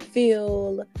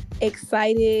feel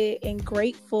excited and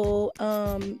grateful,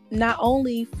 not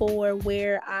only for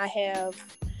where I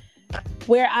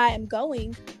am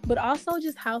going, but also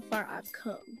just how far I've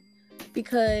come.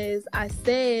 Because I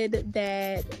said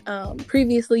that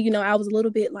previously, I was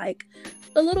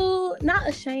a little not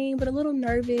ashamed, but a little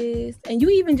nervous. And you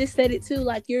even just said it too,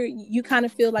 like you kind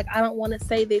of feel like, I don't want to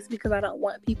say this because I don't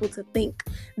want people to think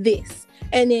this.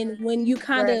 And then when you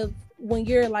when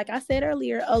you're, like I said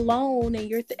earlier, alone, and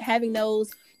you're having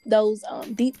those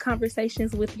deep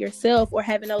conversations with yourself, or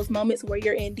having those moments where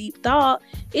you're in deep thought,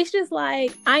 it's just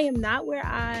like, I am not where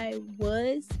I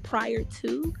was prior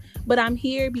to, but I'm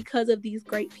here because of these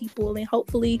great people, and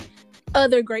hopefully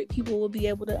other great people will be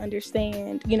able to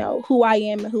understand, who I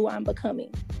am and who I'm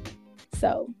becoming.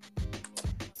 So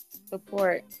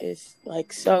support is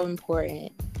like so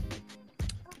important.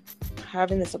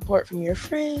 Having the support from your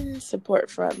friends, support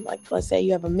from, like, let's say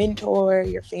you have a mentor,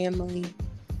 your family,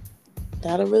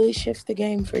 that'll really shift the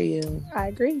game for you. I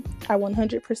agree. I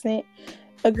 100%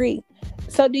 agree.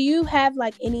 So do you have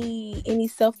like any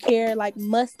self-care, like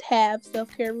must-have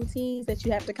self-care routines that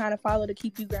you have to kind of follow to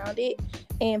keep you grounded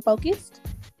and focused?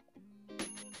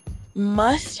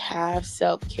 Must-have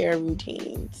self-care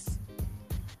routines.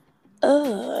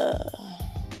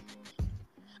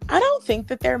 I don't think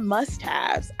that they're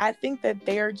must-haves. I think that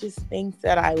they're just things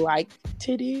that I like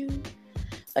to do.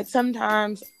 Like,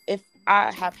 sometimes if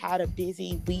I have had a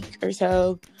busy week or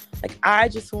so, like, I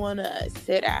just want to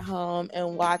sit at home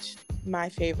and watch my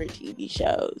favorite TV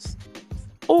shows.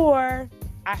 Or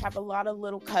I have a lot of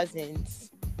little cousins.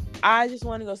 I just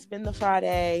want to go spend the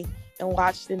Friday and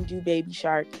watch them do Baby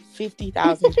Shark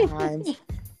 50,000 times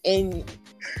and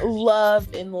love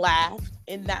and laugh.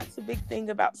 And that's a big thing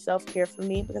about self-care for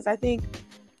me, because I think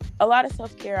a lot of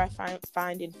self-care I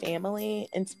find in family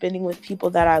and spending with people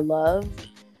that I love.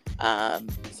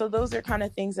 So those are kind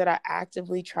of things that I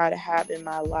actively try to have in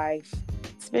my life.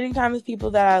 Spending time with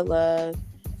people that I love.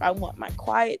 If I want my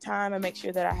quiet time, I make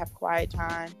sure that I have quiet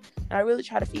time. And I really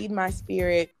try to feed my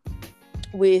spirit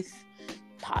with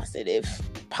positive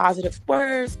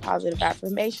words, positive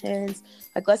affirmations.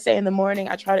 Like, let's say in the morning,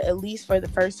 I try to, at least for the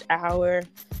first hour,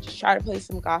 just try to play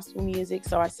some gospel music.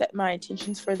 So I set my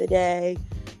intentions for the day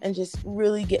and just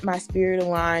really get my spirit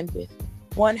aligned with,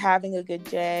 one, having a good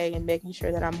day and making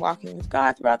sure that I'm walking with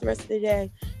God throughout the rest of the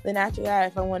day. Then after that,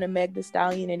 if I want to Meg the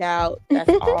Stallion it out, that's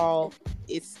all.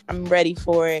 I'm ready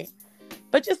for it.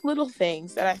 But just little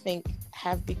things that I think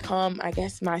have become, I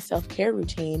guess, my self-care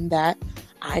routine that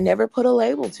I never put a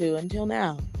label to until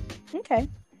now. Okay.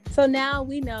 So now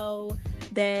we know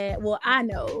that, well, I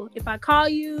know if I call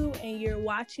you and you're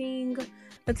watching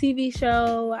a TV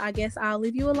show, I guess I'll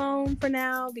leave you alone for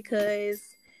now, because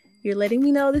You're letting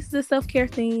me know this is a self-care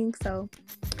thing. So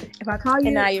if I call you...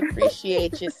 And I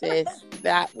appreciate you, sis.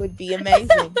 That would be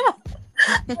amazing.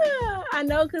 I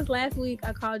know, because last week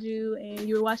I called you and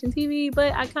you were watching TV,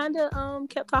 but I kind of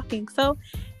kept talking. So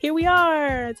here we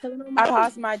are. I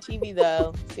paused my TV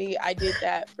though. See, I did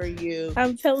that for you.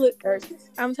 I'm telling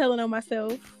on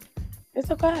myself. It's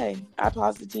okay. I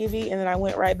paused the TV and then I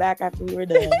went right back after we were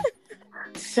done.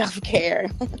 Self-care.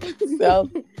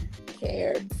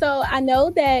 Self-care. So I know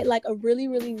that like a really,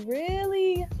 really,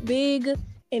 really big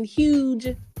and huge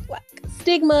like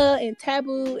stigma and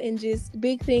taboo and just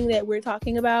big thing that we're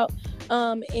talking about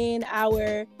in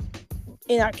our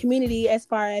community as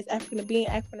far as being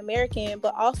African American,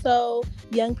 but also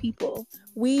young people.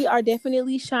 We are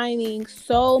definitely shining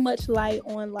so much light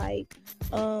on like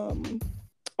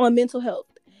on mental health.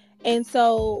 And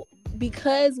so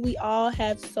because we all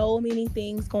have so many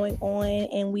things going on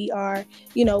and we are,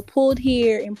 pulled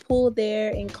here and pulled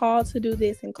there and called to do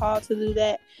this and called to do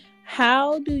that,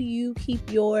 how do you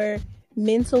keep your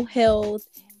mental health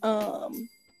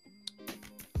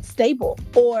stable?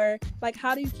 Or like,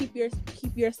 how do you keep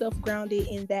yourself grounded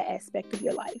in that aspect of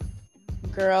your life?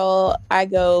 Girl, I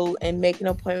go and make an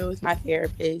appointment with my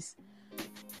therapist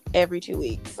every 2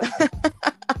 weeks.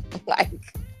 Like,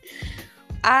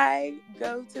 I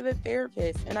go to the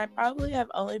therapist, and I probably have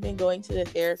only been going to the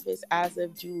therapist as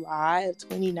of July of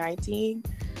 2019.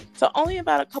 So only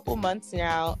about a couple months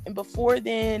now. And before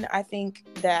then, I think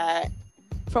that,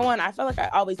 for one, I felt like I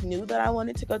always knew that I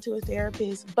wanted to go to a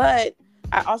therapist, but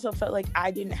I also felt like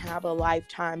I didn't have a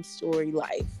lifetime story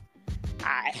life.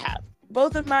 I have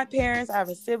both of my parents. I have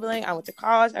a sibling. I went to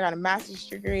college. I got a master's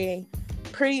degree.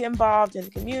 Pretty involved in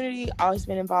the community. Always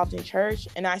been involved in church.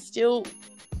 And I still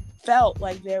felt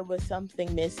like there was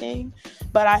something missing.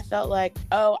 But I felt like,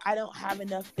 I don't have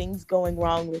enough things going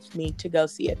wrong with me to go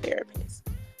see a therapist.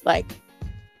 Like,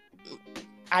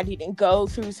 I didn't go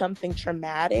through something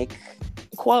traumatic,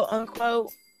 quote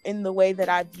unquote, in the way that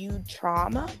I viewed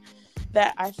trauma,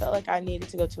 that I felt like I needed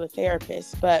to go to a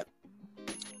therapist. But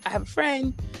I have a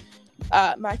friend,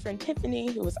 my friend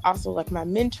Tiffany, who was also like my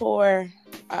mentor.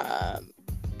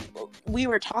 We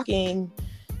were talking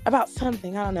about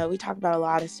something, I don't know, we talked about a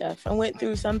lot of stuff. I went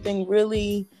through something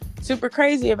really super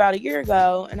crazy about a year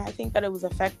ago, and I think that it was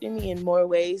affecting me in more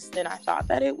ways than I thought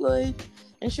that it would.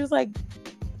 And she was like,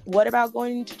 what about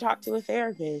going to talk to a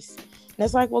therapist? And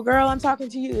it's like, well, girl, I'm talking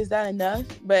to you. Is that enough?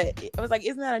 But I was like,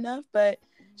 isn't that enough? But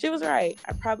she was right.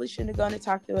 I probably shouldn't have gone to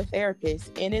talk to a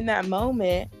therapist. And in that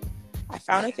moment, I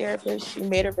found a therapist. She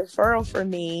made a referral for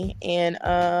me. And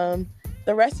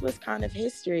the rest was kind of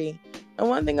history. And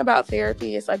one thing about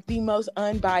therapy is like the most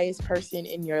unbiased person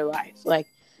in your life. Like,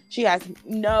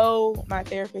 my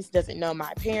therapist doesn't know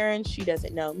my parents. She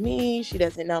doesn't know me. She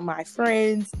doesn't know my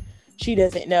friends. She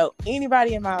doesn't know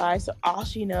anybody in my life. So all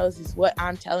she knows is what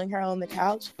I'm telling her on the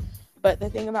couch. But the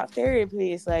thing about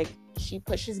therapy is like, she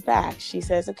pushes back. She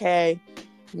says, okay,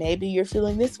 maybe you're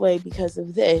feeling this way because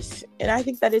of this. And I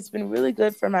think that it's been really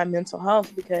good for my mental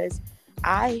health because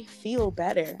I feel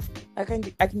better. I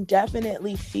can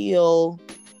definitely feel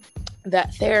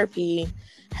that therapy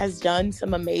has done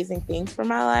some amazing things for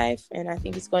my life. And I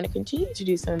think it's going to continue to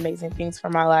do some amazing things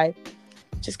for my life.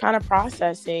 Just kind of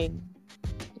processing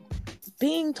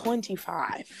being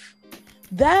 25.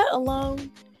 That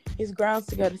alone is grounds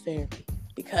to go to therapy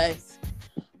because,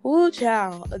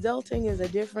 child, adulting is a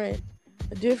different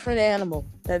animal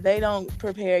that they don't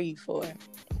prepare you for.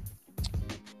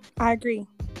 I agree.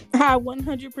 I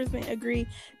 100% agree.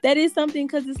 That is something,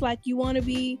 because it's like you want to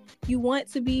be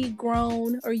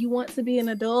grown, or you want to be an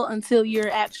adult until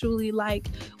you're actually, like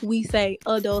we say,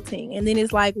 adulting. And then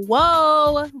it's like,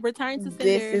 whoa, return to sender.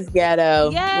 This is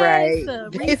ghetto. Yes,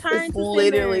 right. This is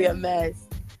literally a mess.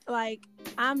 Like,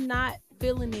 I'm not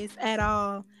feeling this at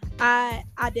all. I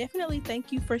definitely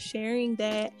thank you for sharing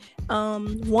that.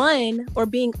 Or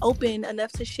being open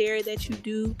enough to share that you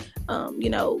do,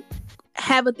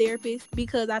 have a therapist,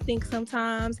 because I think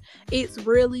sometimes it's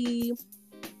really,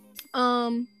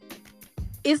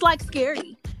 it's like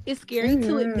scary. It's scary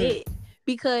to admit,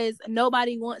 because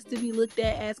nobody wants to be looked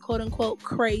at as quote unquote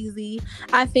crazy.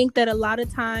 I think that a lot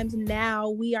of times now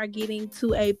we are getting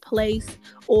to a place,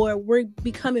 or we're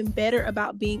becoming better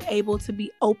about being able to be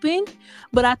open.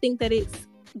 But I think that it's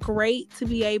great to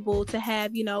be able to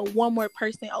have, one more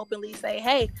person openly say,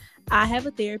 hey, I have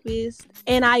a therapist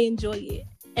and I enjoy it.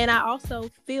 And I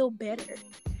also feel better.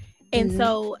 And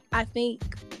so I think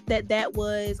that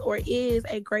was, or is,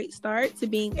 a great start to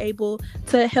being able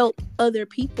to help other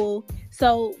people.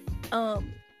 So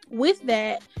with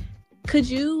that could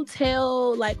you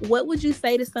tell, like, what would you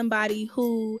say to somebody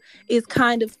who is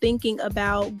kind of thinking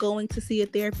about going to see a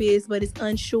therapist but is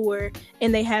unsure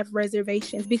and they have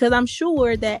reservations? Because I'm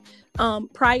sure that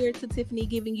prior to Tiffany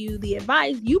giving you the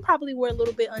advice, you probably were a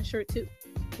little bit unsure too.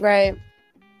 Right.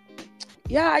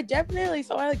 Yeah, I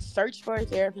like searched for a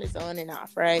therapist on and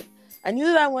off, right? I knew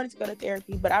that I wanted to go to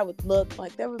therapy, but I would look,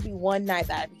 like, there would be one night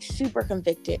that I'd be super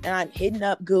convicted, and I'm hitting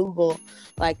up Google,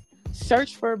 like,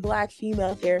 search for Black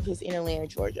female therapist in Atlanta,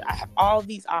 Georgia. I have all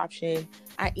these options.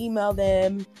 I email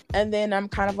them, and then I'm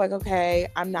kind of like, okay,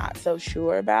 I'm not so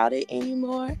sure about it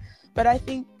anymore. But I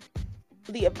think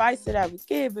the advice that I would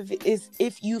give is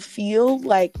if you feel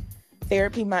like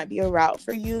therapy might be a route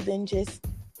for you, then just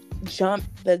jump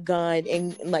the gun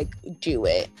and, like, do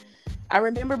it. I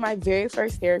remember my very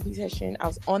first therapy session. I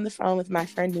was on the phone with my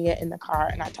friend Nia in the car,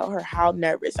 and I told her how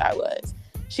nervous I was.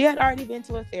 She had already been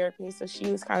to a therapist, so she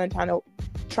was kind of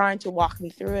trying to walk me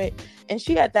through it. And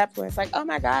she, at that point, was like, oh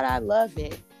my God, I love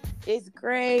it. It's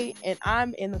great. And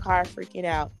I'm in the car freaking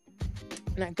out.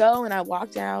 And I go and I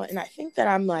walk down, and I think that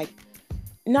I'm, like,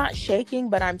 not shaking,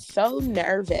 but I'm so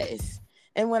nervous.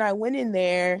 And when I went in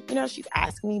there, she's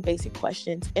asking me basic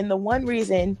questions. And the one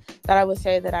reason that I would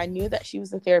say that I knew that she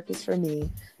was a therapist for me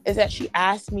is that she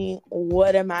asked me,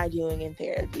 what am I doing in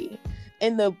therapy?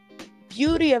 And the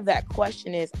beauty of that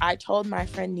question is, I told my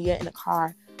friend Nia in the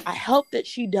car, I hope that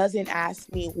she doesn't ask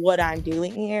me what I'm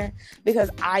doing here, because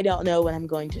I don't know what I'm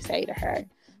going to say to her.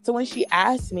 So when she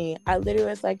asked me, I literally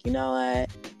was like, you know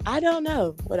what? I don't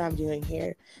know what I'm doing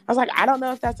here. I was like, I don't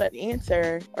know if that's an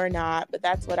answer or not, but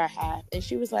that's what I have. And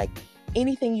she was like,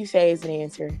 anything you say is an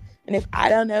answer. And if I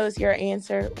don't know is your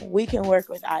answer, we can work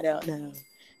with I don't know.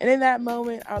 And in that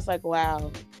moment, I was like,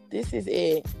 wow, this is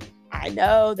it. I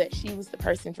know that she was the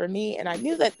person for me, and I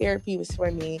knew that therapy was for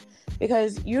me,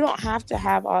 because you don't have to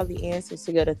have all the answers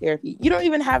to go to therapy. You don't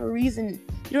even have a reason.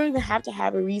 You don't even have to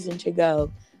have a reason to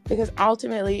go. Because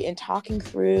ultimately, in talking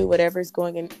through whatever's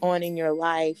going on in your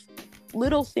life,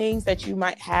 little things that you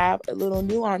might have, little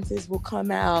nuances will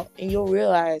come out, and you'll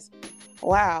realize,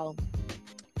 wow,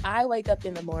 I wake up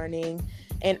in the morning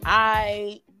and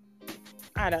I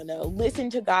don't know, listen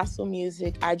to gospel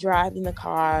music. I drive in the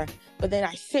car, but then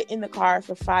I sit in the car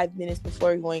for 5 minutes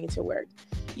before going into work.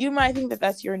 You might think that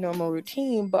that's your normal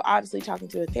routine, but obviously talking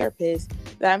to a therapist,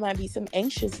 that might be some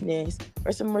anxiousness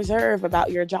or some reserve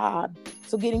about your job.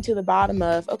 So getting to the bottom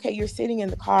of, okay, you're sitting in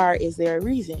the car. Is there a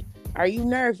reason? Are you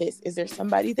nervous? Is there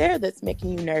somebody there that's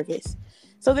making you nervous?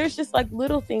 So there's just, like,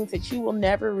 little things that you will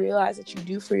never realize that you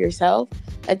do for yourself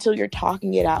until you're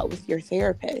talking it out with your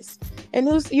therapist. And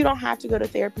you don't have to go to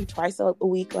therapy twice a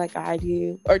week like I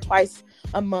do, or twice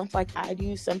a month like I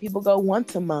do. Some people go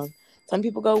once a month. Some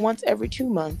people go once every 2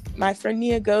 months. My friend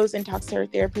Nia goes and talks to her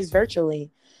therapist virtually.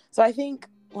 So I think,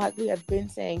 like we have been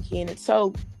saying, Ken, it's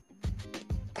so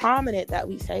prominent that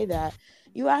we say that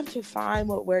you have to find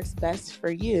what works best for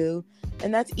you.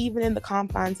 And that's even in the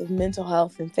confines of mental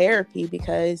health and therapy,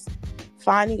 because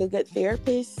finding a good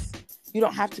therapist, you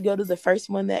don't have to go to the first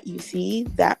one that you see.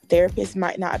 That therapist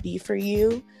might not be for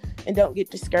you, and don't get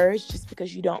discouraged just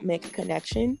because you don't make a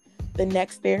connection. The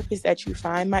next therapist that you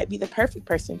find might be the perfect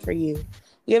person for you.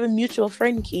 We have a mutual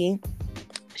friend, Key.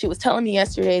 She was telling me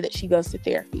yesterday that she goes to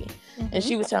therapy. Mm-hmm. And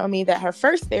she was telling me that her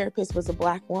first therapist was a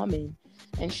Black woman,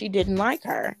 and she didn't like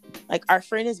her. Like, our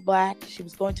friend is Black. She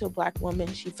was going to a Black woman.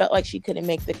 She felt like she couldn't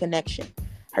make the connection.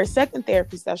 Her second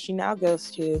therapist that she now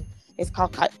goes to is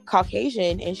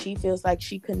Caucasian, and she feels like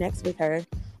she connects with her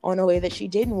on a way that she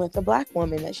didn't with the Black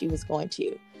woman that she was going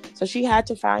to. So she had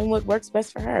to find what works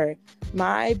best for her.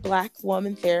 My Black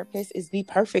woman therapist is the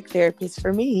perfect therapist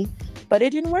for me, but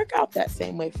it didn't work out that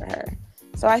same way for her.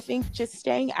 So I think just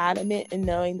staying adamant and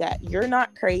knowing that you're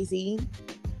not crazy,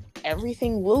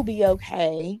 everything will be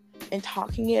okay, and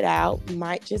talking it out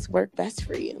might just work best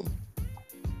for you.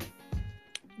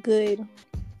 Good.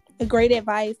 Great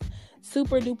advice.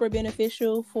 Super duper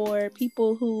beneficial for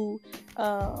people who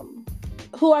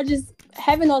are just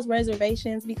having those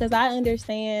reservations, because I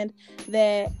understand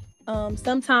that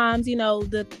sometimes,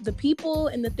 the people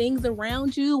and the things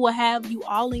around you will have you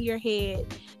all in your head,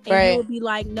 and right. You'll be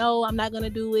like, no, I'm not going to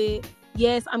do it.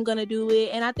 Yes, I'm going to do it.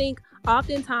 And I think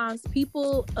oftentimes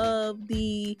people of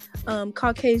the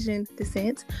Caucasian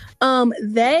descent,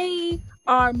 they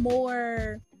are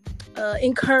more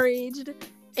encouraged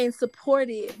and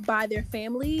supported by their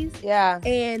families. Yeah.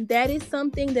 And that is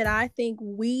something that I think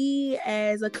we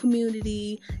as a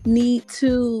community need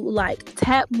to, like,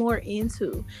 tap more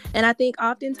into. And I think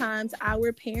oftentimes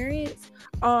our parents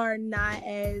are not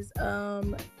as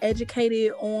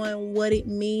educated on what it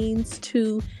means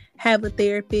to have a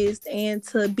therapist and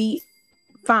to be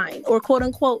fine or quote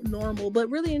unquote normal, but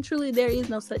really and truly there is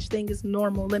no such thing as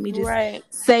normal. Let me just Right.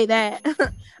 say that.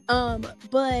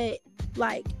 But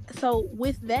like, so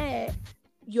with that,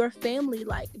 your family,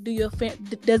 like,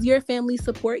 does your family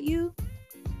support you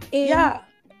in? Yeah.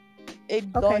 Okay.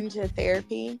 Going to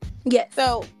therapy. Yes.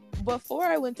 So before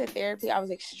I went to therapy, I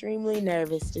was extremely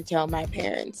nervous to tell my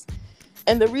parents.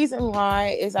 And the reason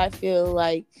why is I feel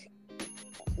like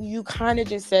you kind of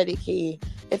just said it, Key.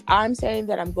 If I'm saying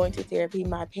that I'm going to therapy,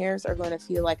 my parents are going to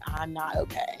feel like I'm not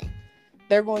okay.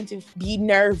 They're going to be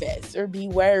nervous or be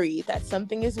worried that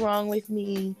something is wrong with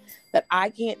me, that I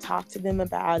can't talk to them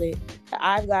about it, that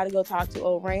I've got to go talk to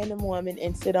a random woman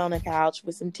and sit on a couch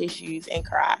with some tissues and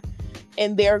cry.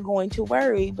 And they're going to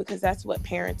worry because that's what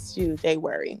parents do. They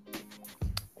worry.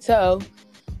 So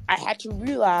I had to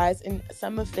realize, and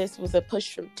some of this was a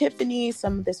push from Tiffany,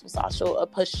 some of this was also a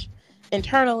push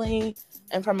internally,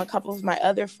 and from a couple of my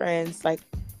other friends, like,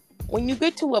 when you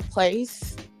get to a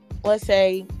place, let's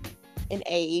say an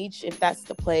age, if that's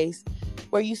the place,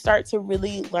 where you start to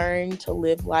really learn to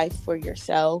live life for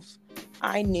yourself,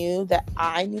 I knew that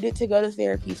I needed to go to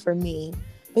therapy for me,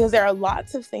 because there are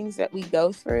lots of things that we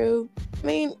go through. I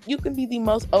mean, you can be the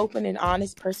most open and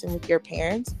honest person with your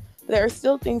parents, but there are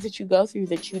still things that you go through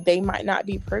that they might not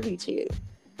be privy to.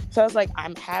 So I was like, I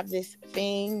have this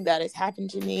thing that has happened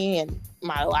to me and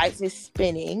my life is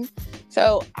spinning.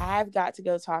 So I've got to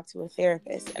go talk to a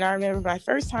therapist. And I remember my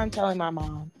first time telling my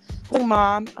mom, like,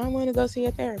 Mom, I want to go see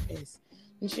a therapist.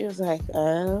 And she was like,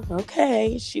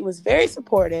 okay. She was very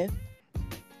supportive,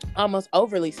 almost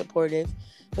overly supportive,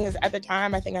 because at the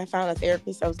time, I think I found a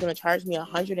therapist that was going to charge me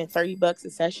 $130 a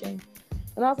session.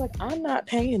 And I was like, I'm not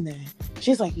paying that.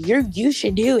 She's like, you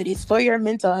should do it. It's for your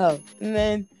mental health. And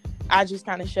then I just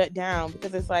kind of shut down,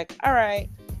 because it's like, all right,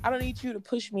 I don't need you to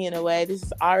push me in a way. This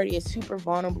is already a super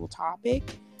vulnerable topic.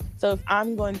 So if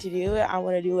I'm going to do it, I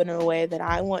want to do it in a way that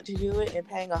I want to do it. And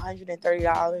paying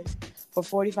 $130 for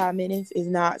 45 minutes is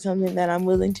not something that I'm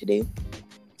willing to do.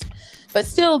 But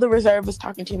still, the reserve was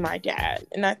talking to my dad.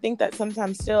 And I think that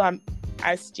sometimes still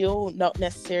I still don't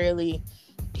necessarily,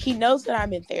 he knows that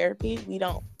I'm in therapy. We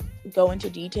don't go into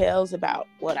details about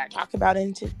what I talk about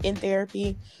in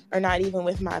therapy, or not even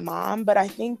with my mom. But I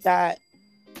think that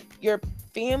your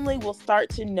family will start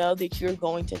to know that you're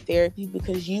going to therapy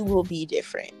because you will be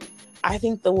different. I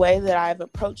think the way that I've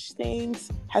approached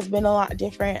things has been a lot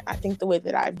different. I think the way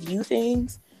that I view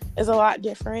things is a lot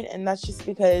different. And that's just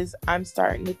because I'm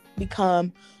starting to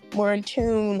become more in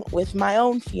tune with my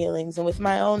own feelings and with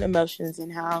my own emotions,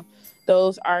 and how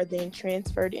those are then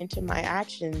transferred into my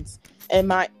actions. And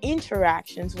my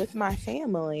interactions with my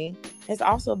family has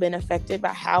also been affected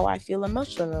by how I feel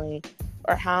emotionally,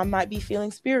 or how I might be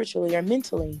feeling spiritually or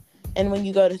mentally. And when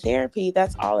you go to therapy,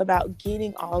 that's all about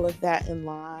getting all of that in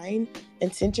line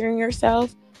and centering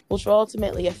yourself, which will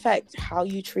ultimately affect how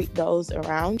you treat those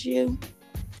around you.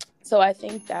 So I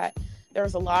think that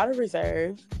there's a lot of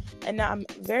reserve, and now I'm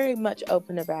very much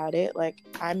open about it. Like,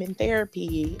 I'm in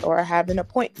therapy, or I have an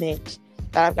appointment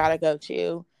that I've got to go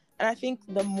to. And I think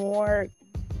the more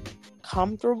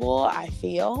comfortable I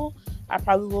feel, I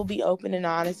probably will be open and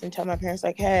honest and tell my parents,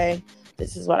 like, hey,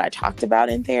 this is what I talked about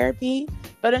in therapy.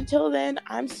 But until then,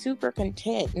 I'm super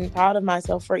content and proud of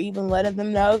myself for even letting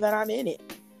them know that I'm in it.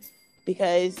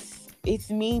 Because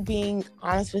it's me being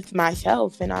honest with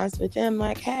myself and honest with them,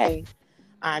 like, hey,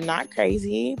 I'm not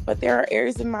crazy, but there are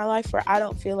areas in my life where I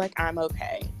don't feel like I'm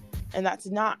okay. And that's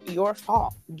not your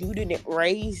fault. You didn't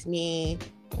raise me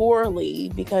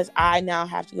poorly because I now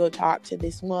have to go talk to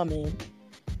this woman.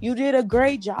 You did a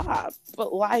great job,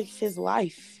 but life is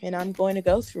life, and I'm going to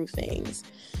go through things.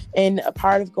 And a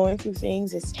part of going through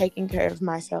things is taking care of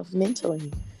myself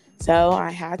mentally. So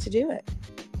I had to do it.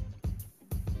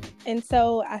 And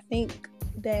so I think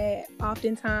that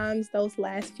oftentimes those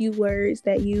last few words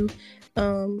that you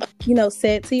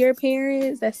said to your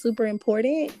parents, that's super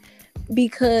important,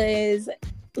 because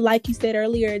like you said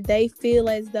earlier, they feel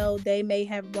as though they may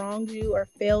have wronged you or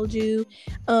failed you.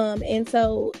 And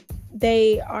so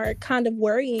they are kind of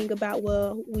worrying about,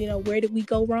 well, where did we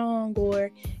go wrong?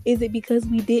 Or is it because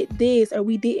we did this or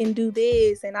we didn't do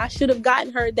this? And I should have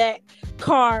gotten her that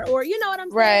car, or you know what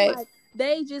I'm saying? Right. Like,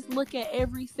 they just look at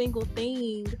every single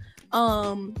thing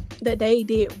that they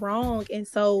did wrong. And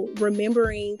so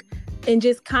remembering and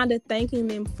just kind of thanking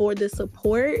them for the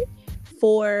support,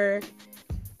 for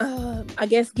I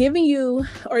guess giving you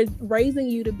or raising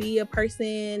you to be a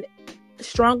person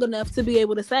strong enough to be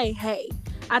able to say, hey,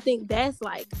 I think that's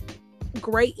like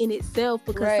great in itself,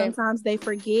 because Right. sometimes they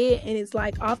forget, and it's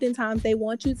like oftentimes they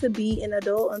want you to be an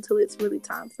adult until it's really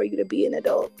time for you to be an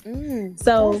adult.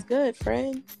 So that's good,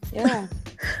 friend. Yeah.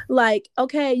 like,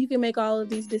 okay, you can make all of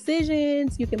these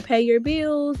decisions, you can pay your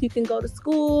bills, you can go to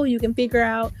school, you can figure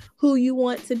out who you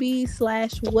want to be /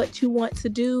 what you want to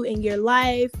do in your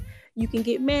life. You can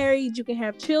get married, you can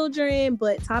have children,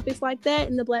 but topics like that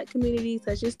in the Black community,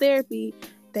 such as therapy,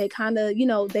 they kind of,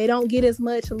 they don't get as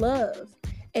much love.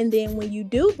 And then when you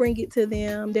do bring it to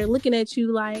them, they're looking at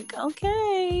you like,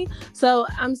 okay. So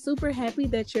I'm super happy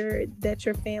that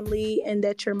your family and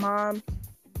that your mom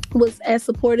was as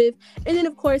supportive. And then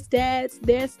of course dads,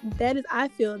 I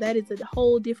feel that is a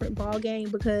whole different ball game,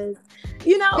 because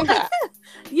dads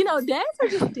are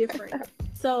just different.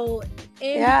 So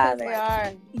yeah, they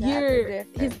are. You're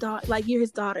his daughter, you're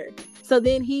his daughter. So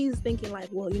then he's thinking like,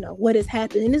 well, what has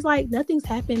happened? And it's like, nothing's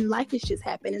happened. Life has just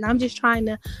happened. And I'm just trying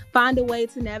to find a way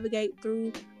to navigate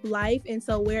through life. And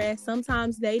so whereas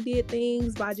sometimes they did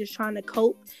things by just trying to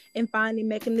cope and finding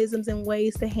mechanisms and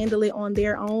ways to handle it on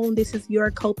their own, this is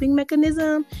your coping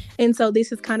mechanism. And so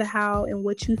this is kind of how and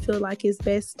what you feel like is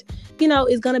best,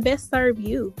 is going to best serve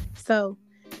you. So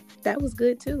that was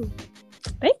good too.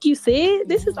 Thank you, Sid.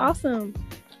 This is awesome.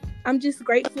 I'm just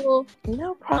grateful.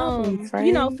 No problem,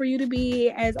 friend. For you to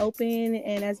be as open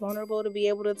and as vulnerable to be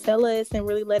able to tell us and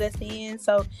really let us in.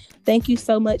 So thank you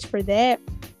so much for that.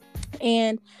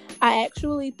 And I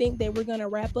actually think that we're going to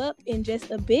wrap up in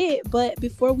just a bit. But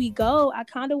before we go, I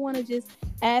kind of want to just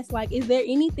ask, is there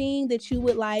anything that you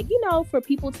would like, for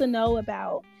people to know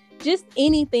about? Just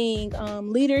anything,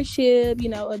 leadership,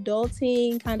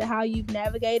 adulting, kind of how you've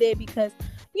navigated, because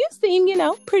you seem,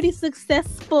 pretty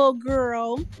successful,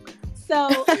 girl.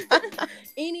 So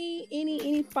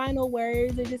any final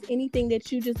words or just anything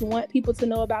that you just want people to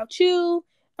know about you?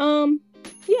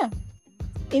 Yeah.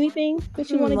 Anything that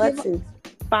you want to give?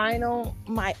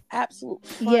 My absolute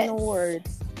final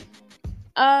words.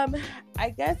 I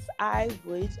guess I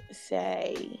would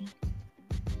say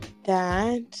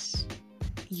that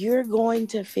you're going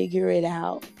to figure it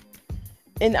out.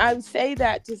 And I would say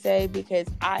that to say because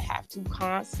I have to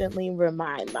constantly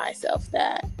remind myself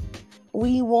that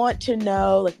we want to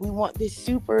know, we want this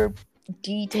super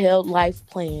detailed life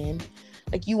plan.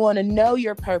 You want to know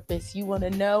your purpose. You want to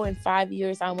know in 5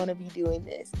 years, I want to be doing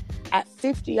this. At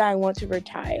 50, I want to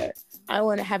retire. I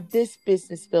want to have this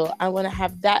business built. I want to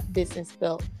have that business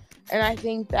built. And I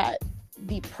think that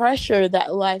the pressure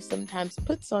that life sometimes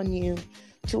puts on you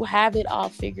to have it all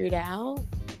figured out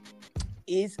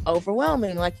is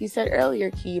overwhelming, like you said earlier,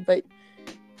 Key. But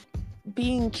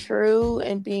being true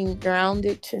and being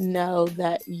grounded to know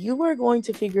that you are going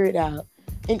to figure it out.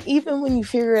 And even when you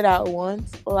figure it out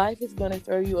once, life is going to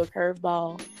throw you a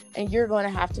curveball and you're going to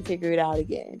have to figure it out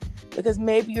again. Because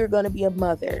maybe you're going to be a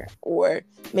mother, or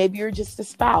maybe you're just a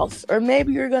spouse, or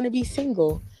maybe you're going to be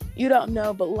single. You don't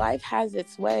know, but life has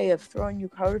its way of throwing you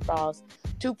curveballs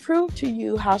to prove to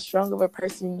you how strong of a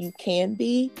person you can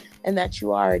be and that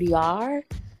you already are,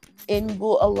 and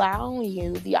will allow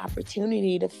you the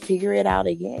opportunity to figure it out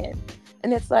again.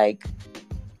 And it's like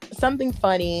something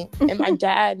funny, and my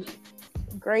dad,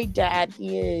 great dad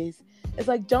he is, it's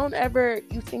like, don't ever,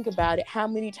 you think about it, how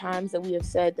many times that we have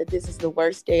said that this is the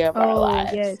worst day of our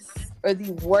lives. Yes. Or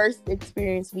the worst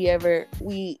experience we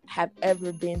have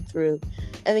ever been through.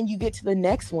 And then you get to the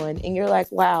next one and you're like,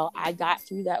 wow, I got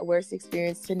through that worst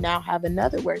experience to now have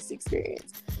another worst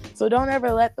experience. So don't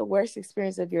ever let the worst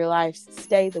experience of your life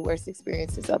stay the worst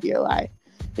experiences of your life,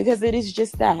 because it is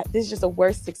just that. This is just a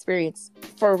worst experience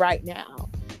for right now.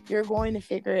 You're going to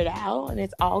figure it out and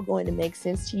it's all going to make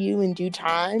sense to you in due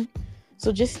time.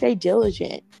 So just stay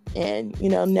diligent and,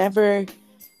 never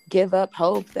give up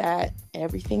hope that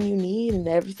everything you need and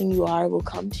everything you are will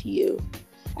come to you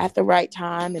at the right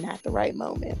time and at the right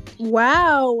moment.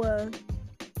 Wow.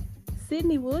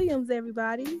 Sydney Williams,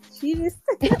 everybody. She just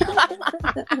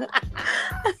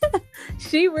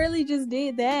she really just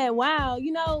did that. Wow.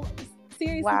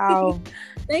 Seriously. Wow.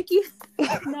 Thank you.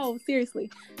 No, seriously.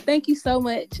 Thank you so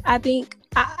much. I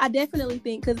definitely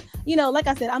think, because, like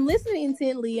I said, I'm listening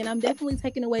intently and I'm definitely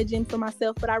taking away gems for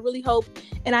myself, but I really hope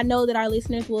and I know that our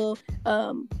listeners will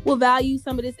value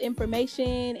some of this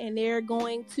information and they're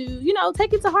going to,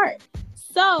 take it to heart.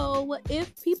 So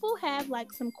if people have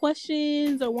some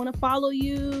questions or want to follow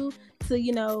you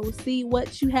to, see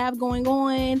what you have going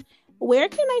on, where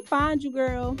can they find you,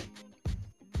 girl?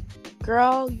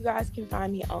 Girl, you guys can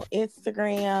find me on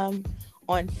Instagram,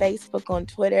 on Facebook, on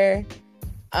Twitter.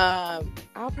 I'll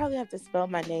probably have to spell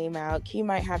my name out. Key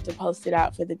might have to post it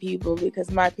out for the people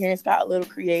because my parents got a little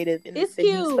creative in the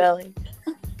spelling.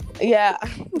 Yeah,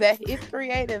 that is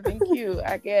creative and cute,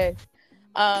 I guess.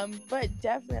 But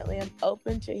definitely I'm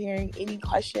open to hearing any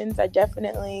questions. I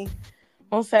definitely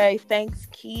will say thanks,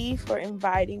 Key, for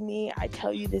inviting me. I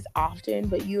tell you this often,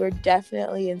 but you are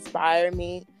definitely inspiring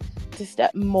me to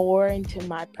step more into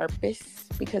my purpose,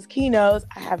 because Key knows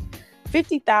I have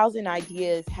 50,000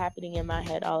 ideas happening in my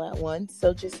head all at once.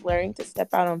 So just learning to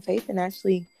step out on faith and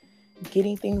actually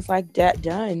getting things like that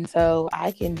done so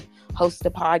I can host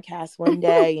a podcast one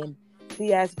day and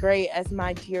be as great as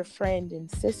my dear friend and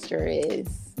sister is.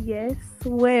 Yes,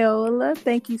 well,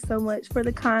 thank you so much for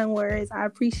the kind words. I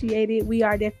appreciate it. We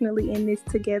are definitely in this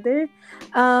together.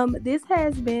 This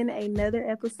has been another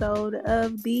episode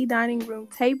of The Dining Room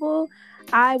Table.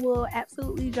 I will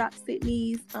absolutely drop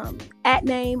Sydney's at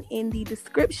name in the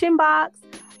description box.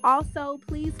 Also,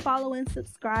 please follow and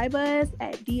subscribe us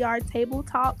at DR Table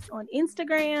Talks on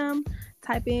Instagram.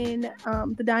 Type in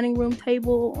The Dining Room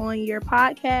Table on your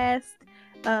podcast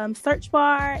search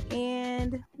bar.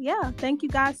 And yeah, thank you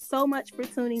guys so much for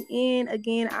tuning in.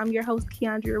 Again, I'm your host,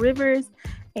 Keandria Rivers,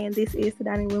 and this is The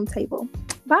Dining Room Table.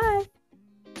 Bye.